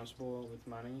responsible with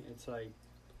money. It's like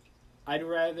I'd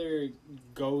rather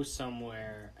go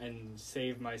somewhere and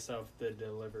save myself the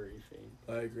delivery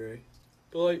fee. I agree.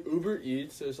 But like Uber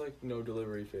Eats, there's like no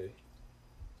delivery fee.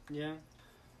 Yeah,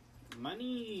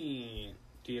 money,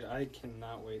 dude. I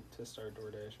cannot wait to start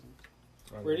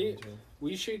DoorDashing. Where do you-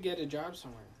 We should get a job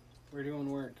somewhere. Where do you want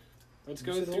to work? Let's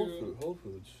go through Whole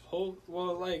Foods.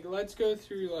 let's go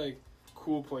through like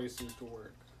cool places to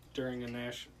work during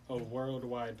a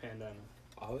worldwide pandemic.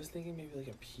 I was thinking maybe like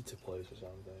a pizza place or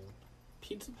something.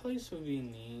 Pizza place would be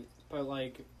neat, but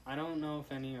like I don't know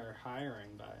if any are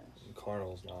hiring by us.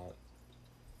 Carnival's not.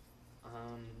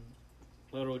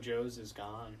 Little Joe's is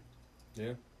gone.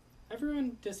 Yeah.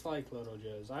 Everyone disliked Little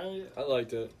Joe's. I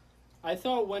liked it. I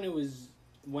thought when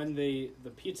the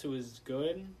pizza was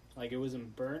good, like it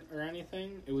wasn't burnt or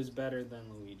anything, it was better than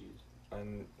Luigi's.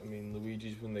 And I mean,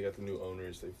 Luigi's, when they got the new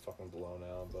owners, they fucking blown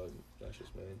out. But that's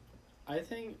just me. I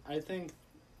think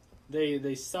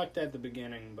they sucked at the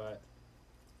beginning, but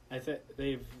I think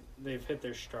they've hit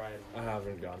their stride. I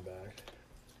haven't gone back.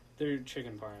 Their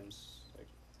chicken parm's like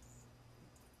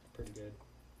pretty good,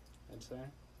 I'd say.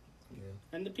 Yeah.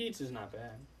 And the pizza's not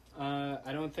bad.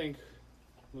 I don't think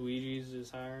Luigi's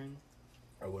is hiring.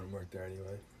 I wouldn't work there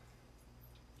anyway.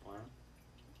 Wow,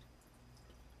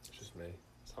 It's just me.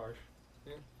 it's harsh.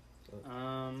 Yeah.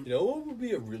 You know what would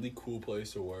be a really cool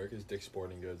place to work is Dick's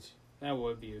Sporting Goods. That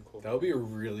would be a cool. That would be a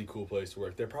really cool place to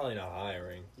work. They're probably not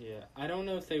hiring. Yeah, I don't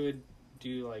know if they would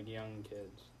do like young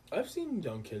kids. I've seen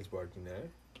young kids working there.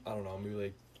 I don't know, maybe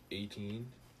like 18.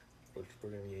 Which we're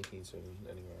going to be 18 soon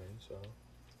anyway, so.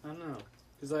 I don't know,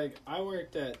 cause like I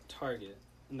worked at Target,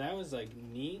 and that was like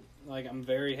neat. Like I'm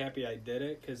very happy I did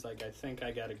it, cause like I think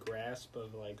I got a grasp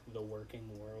of like the working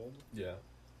world. Yeah.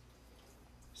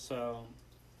 So,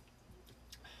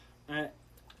 I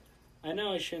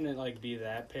know I shouldn't like be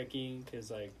that picky,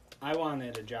 cause like I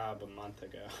wanted a job a month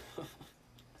ago,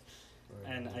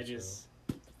 and I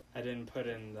didn't put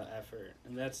in the effort,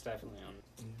 and that's definitely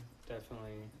on. Definitely.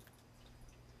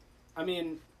 I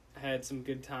mean, I had some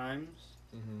good times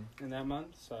in that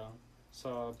month, so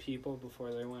saw people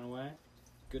before they went away.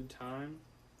 Good time.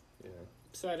 Yeah.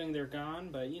 Upsetting they're gone,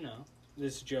 but you know,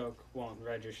 this joke won't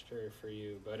register for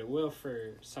you, but it will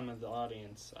for some of the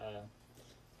audience.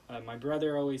 My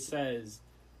brother always says,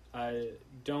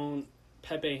 don't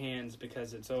Pepe hands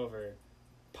because it's over,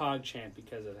 PogChamp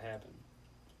because it happened.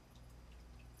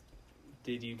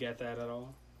 Did you get that at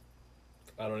all?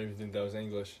 I don't even think that was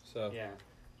English, so. Yeah.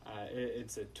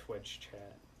 It's a Twitch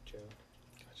chat joke.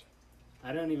 Gotcha.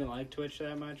 I don't even like Twitch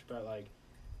that much, but like,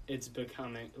 it's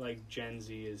becoming like Gen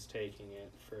Z is taking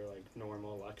it for like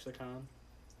normal lexicon,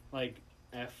 like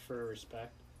F for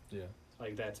respect. Yeah.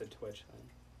 Like that's a Twitch thing.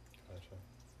 Gotcha.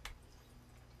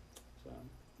 So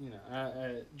you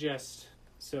know, just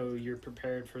so you're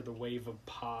prepared for the wave of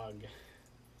Pog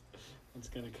that's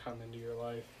gonna come into your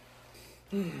life.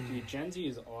 Dude, Gen Z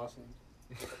is awesome.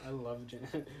 I love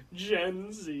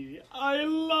Gen Z. I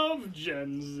love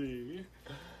Gen Z.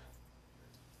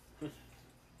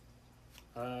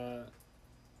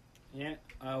 Yeah.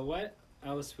 What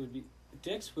else would be?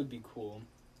 Dick's would be cool.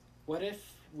 What if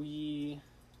we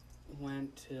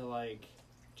went to like?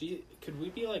 Could we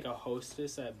be like a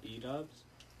hostess at B-Dubs?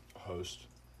 Host.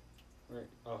 Or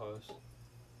a host.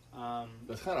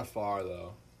 That's kind of far,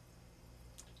 though.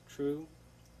 True.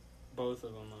 Both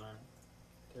of them are.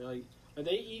 They're like. Are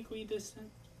they equidistant?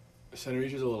 Center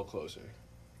Reach is a little closer.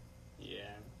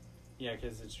 Yeah. Yeah,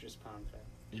 because it's just Pound Fed.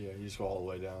 Yeah, you just go all the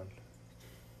way down.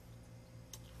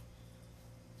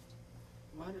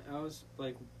 What else?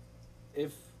 Like,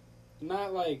 if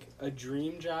not like a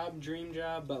dream job,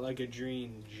 but like a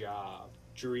dream job.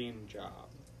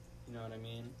 You know what I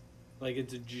mean? Like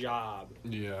it's a job,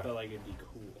 Yeah. but like it'd be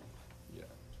cool. Yeah.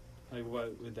 Like,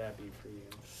 what would that be for you?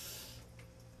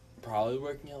 Probably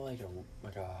working at like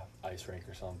a ice rink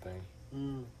or something.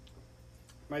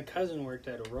 My cousin worked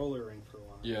at a roller rink for a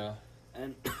while. Yeah.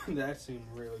 And that seemed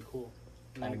really cool.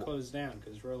 And then it closed down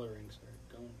because roller rinks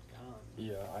are gone.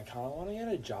 Yeah, I kind of want to get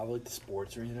a job like the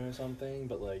sports arena or something,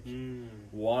 but like,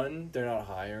 one, they're not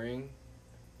hiring,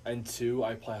 and two,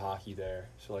 I play hockey there,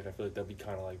 so like I feel like that'd be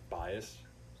kind of like biased,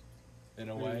 in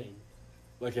a way.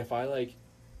 Like if I like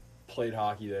played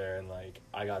hockey there and like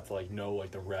I got to like know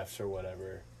like the refs or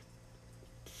whatever,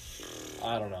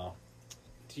 I don't know.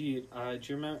 Do you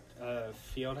remember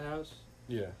Fieldhouse?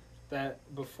 Yeah. That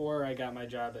before I got my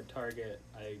job at Target,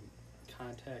 I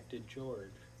contacted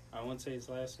George. I won't say his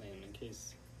last name in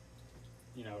case,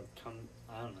 I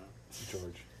don't know.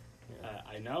 George. Yeah.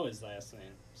 I know his last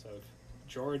name, so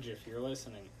George, if you're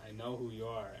listening, I know who you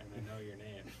are and I know your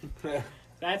name.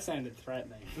 That sounded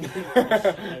threatening.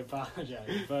 I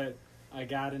apologize, but I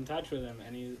got in touch with him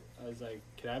and I was like,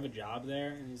 "Could I have a job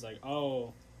there?" And he's like,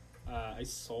 "Oh, I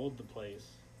sold the place."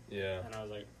 Yeah. And I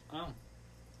was like, "Oh,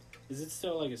 is it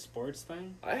still like a sports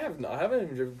thing?" I haven't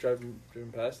even driven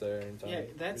past there anytime.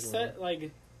 Yeah,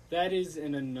 that is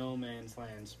in a no man's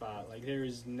land spot. Like there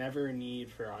is never a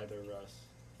need for either of us.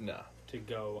 Nah. To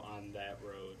go on that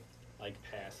road, like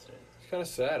past it. It's kind of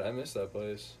sad. I miss that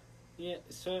place. Yeah,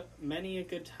 so many a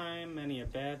good time, many a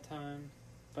bad time.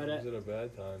 But was it a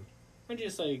bad time? I'm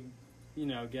just like,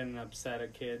 getting upset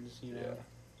at kids, Yeah,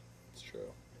 it's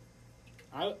true.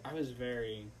 I was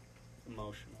very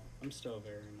emotional. I'm still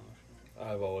very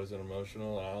emotional. I've always been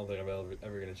emotional, and I don't think I'm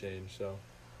ever going to change, so.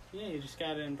 Yeah, you just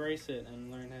gotta embrace it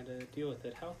and learn how to deal with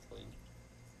it healthily.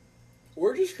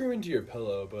 Or just screw into your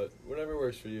pillow, but whatever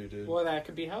works for you, dude. Well, that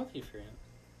could be healthy for you.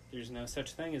 There's no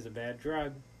such thing as a bad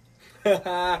drug.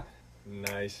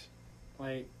 Nice.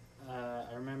 Like,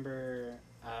 I remember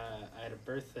I had a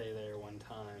birthday there one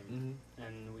time,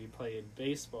 and we played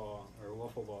baseball or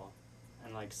wiffle ball,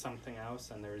 and like something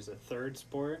else, and there was a third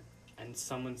sport, and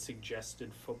someone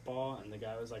suggested football, and the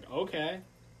guy was like, "Okay,"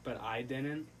 but I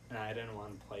didn't, and I didn't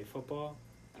want to play football,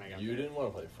 and I got. You didn't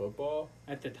want to play football?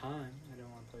 At the time, I didn't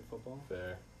want to play football.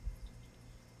 Fair.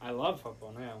 I love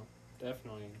football now,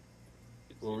 definitely.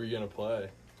 What were you gonna play?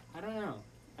 I don't know.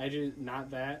 I just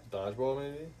not that. Dodgeball,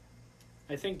 maybe.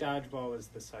 I think dodgeball was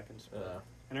the second sport. Yeah.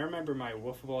 And I remember my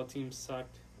wiffle ball team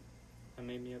sucked. That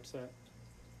made me upset.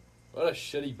 What a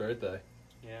shitty birthday.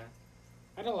 Yeah.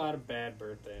 I had a lot of bad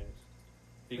birthdays.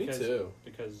 Me too.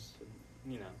 Because,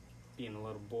 being a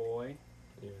little boy,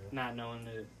 Yeah. not knowing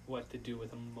what to do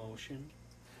with emotion.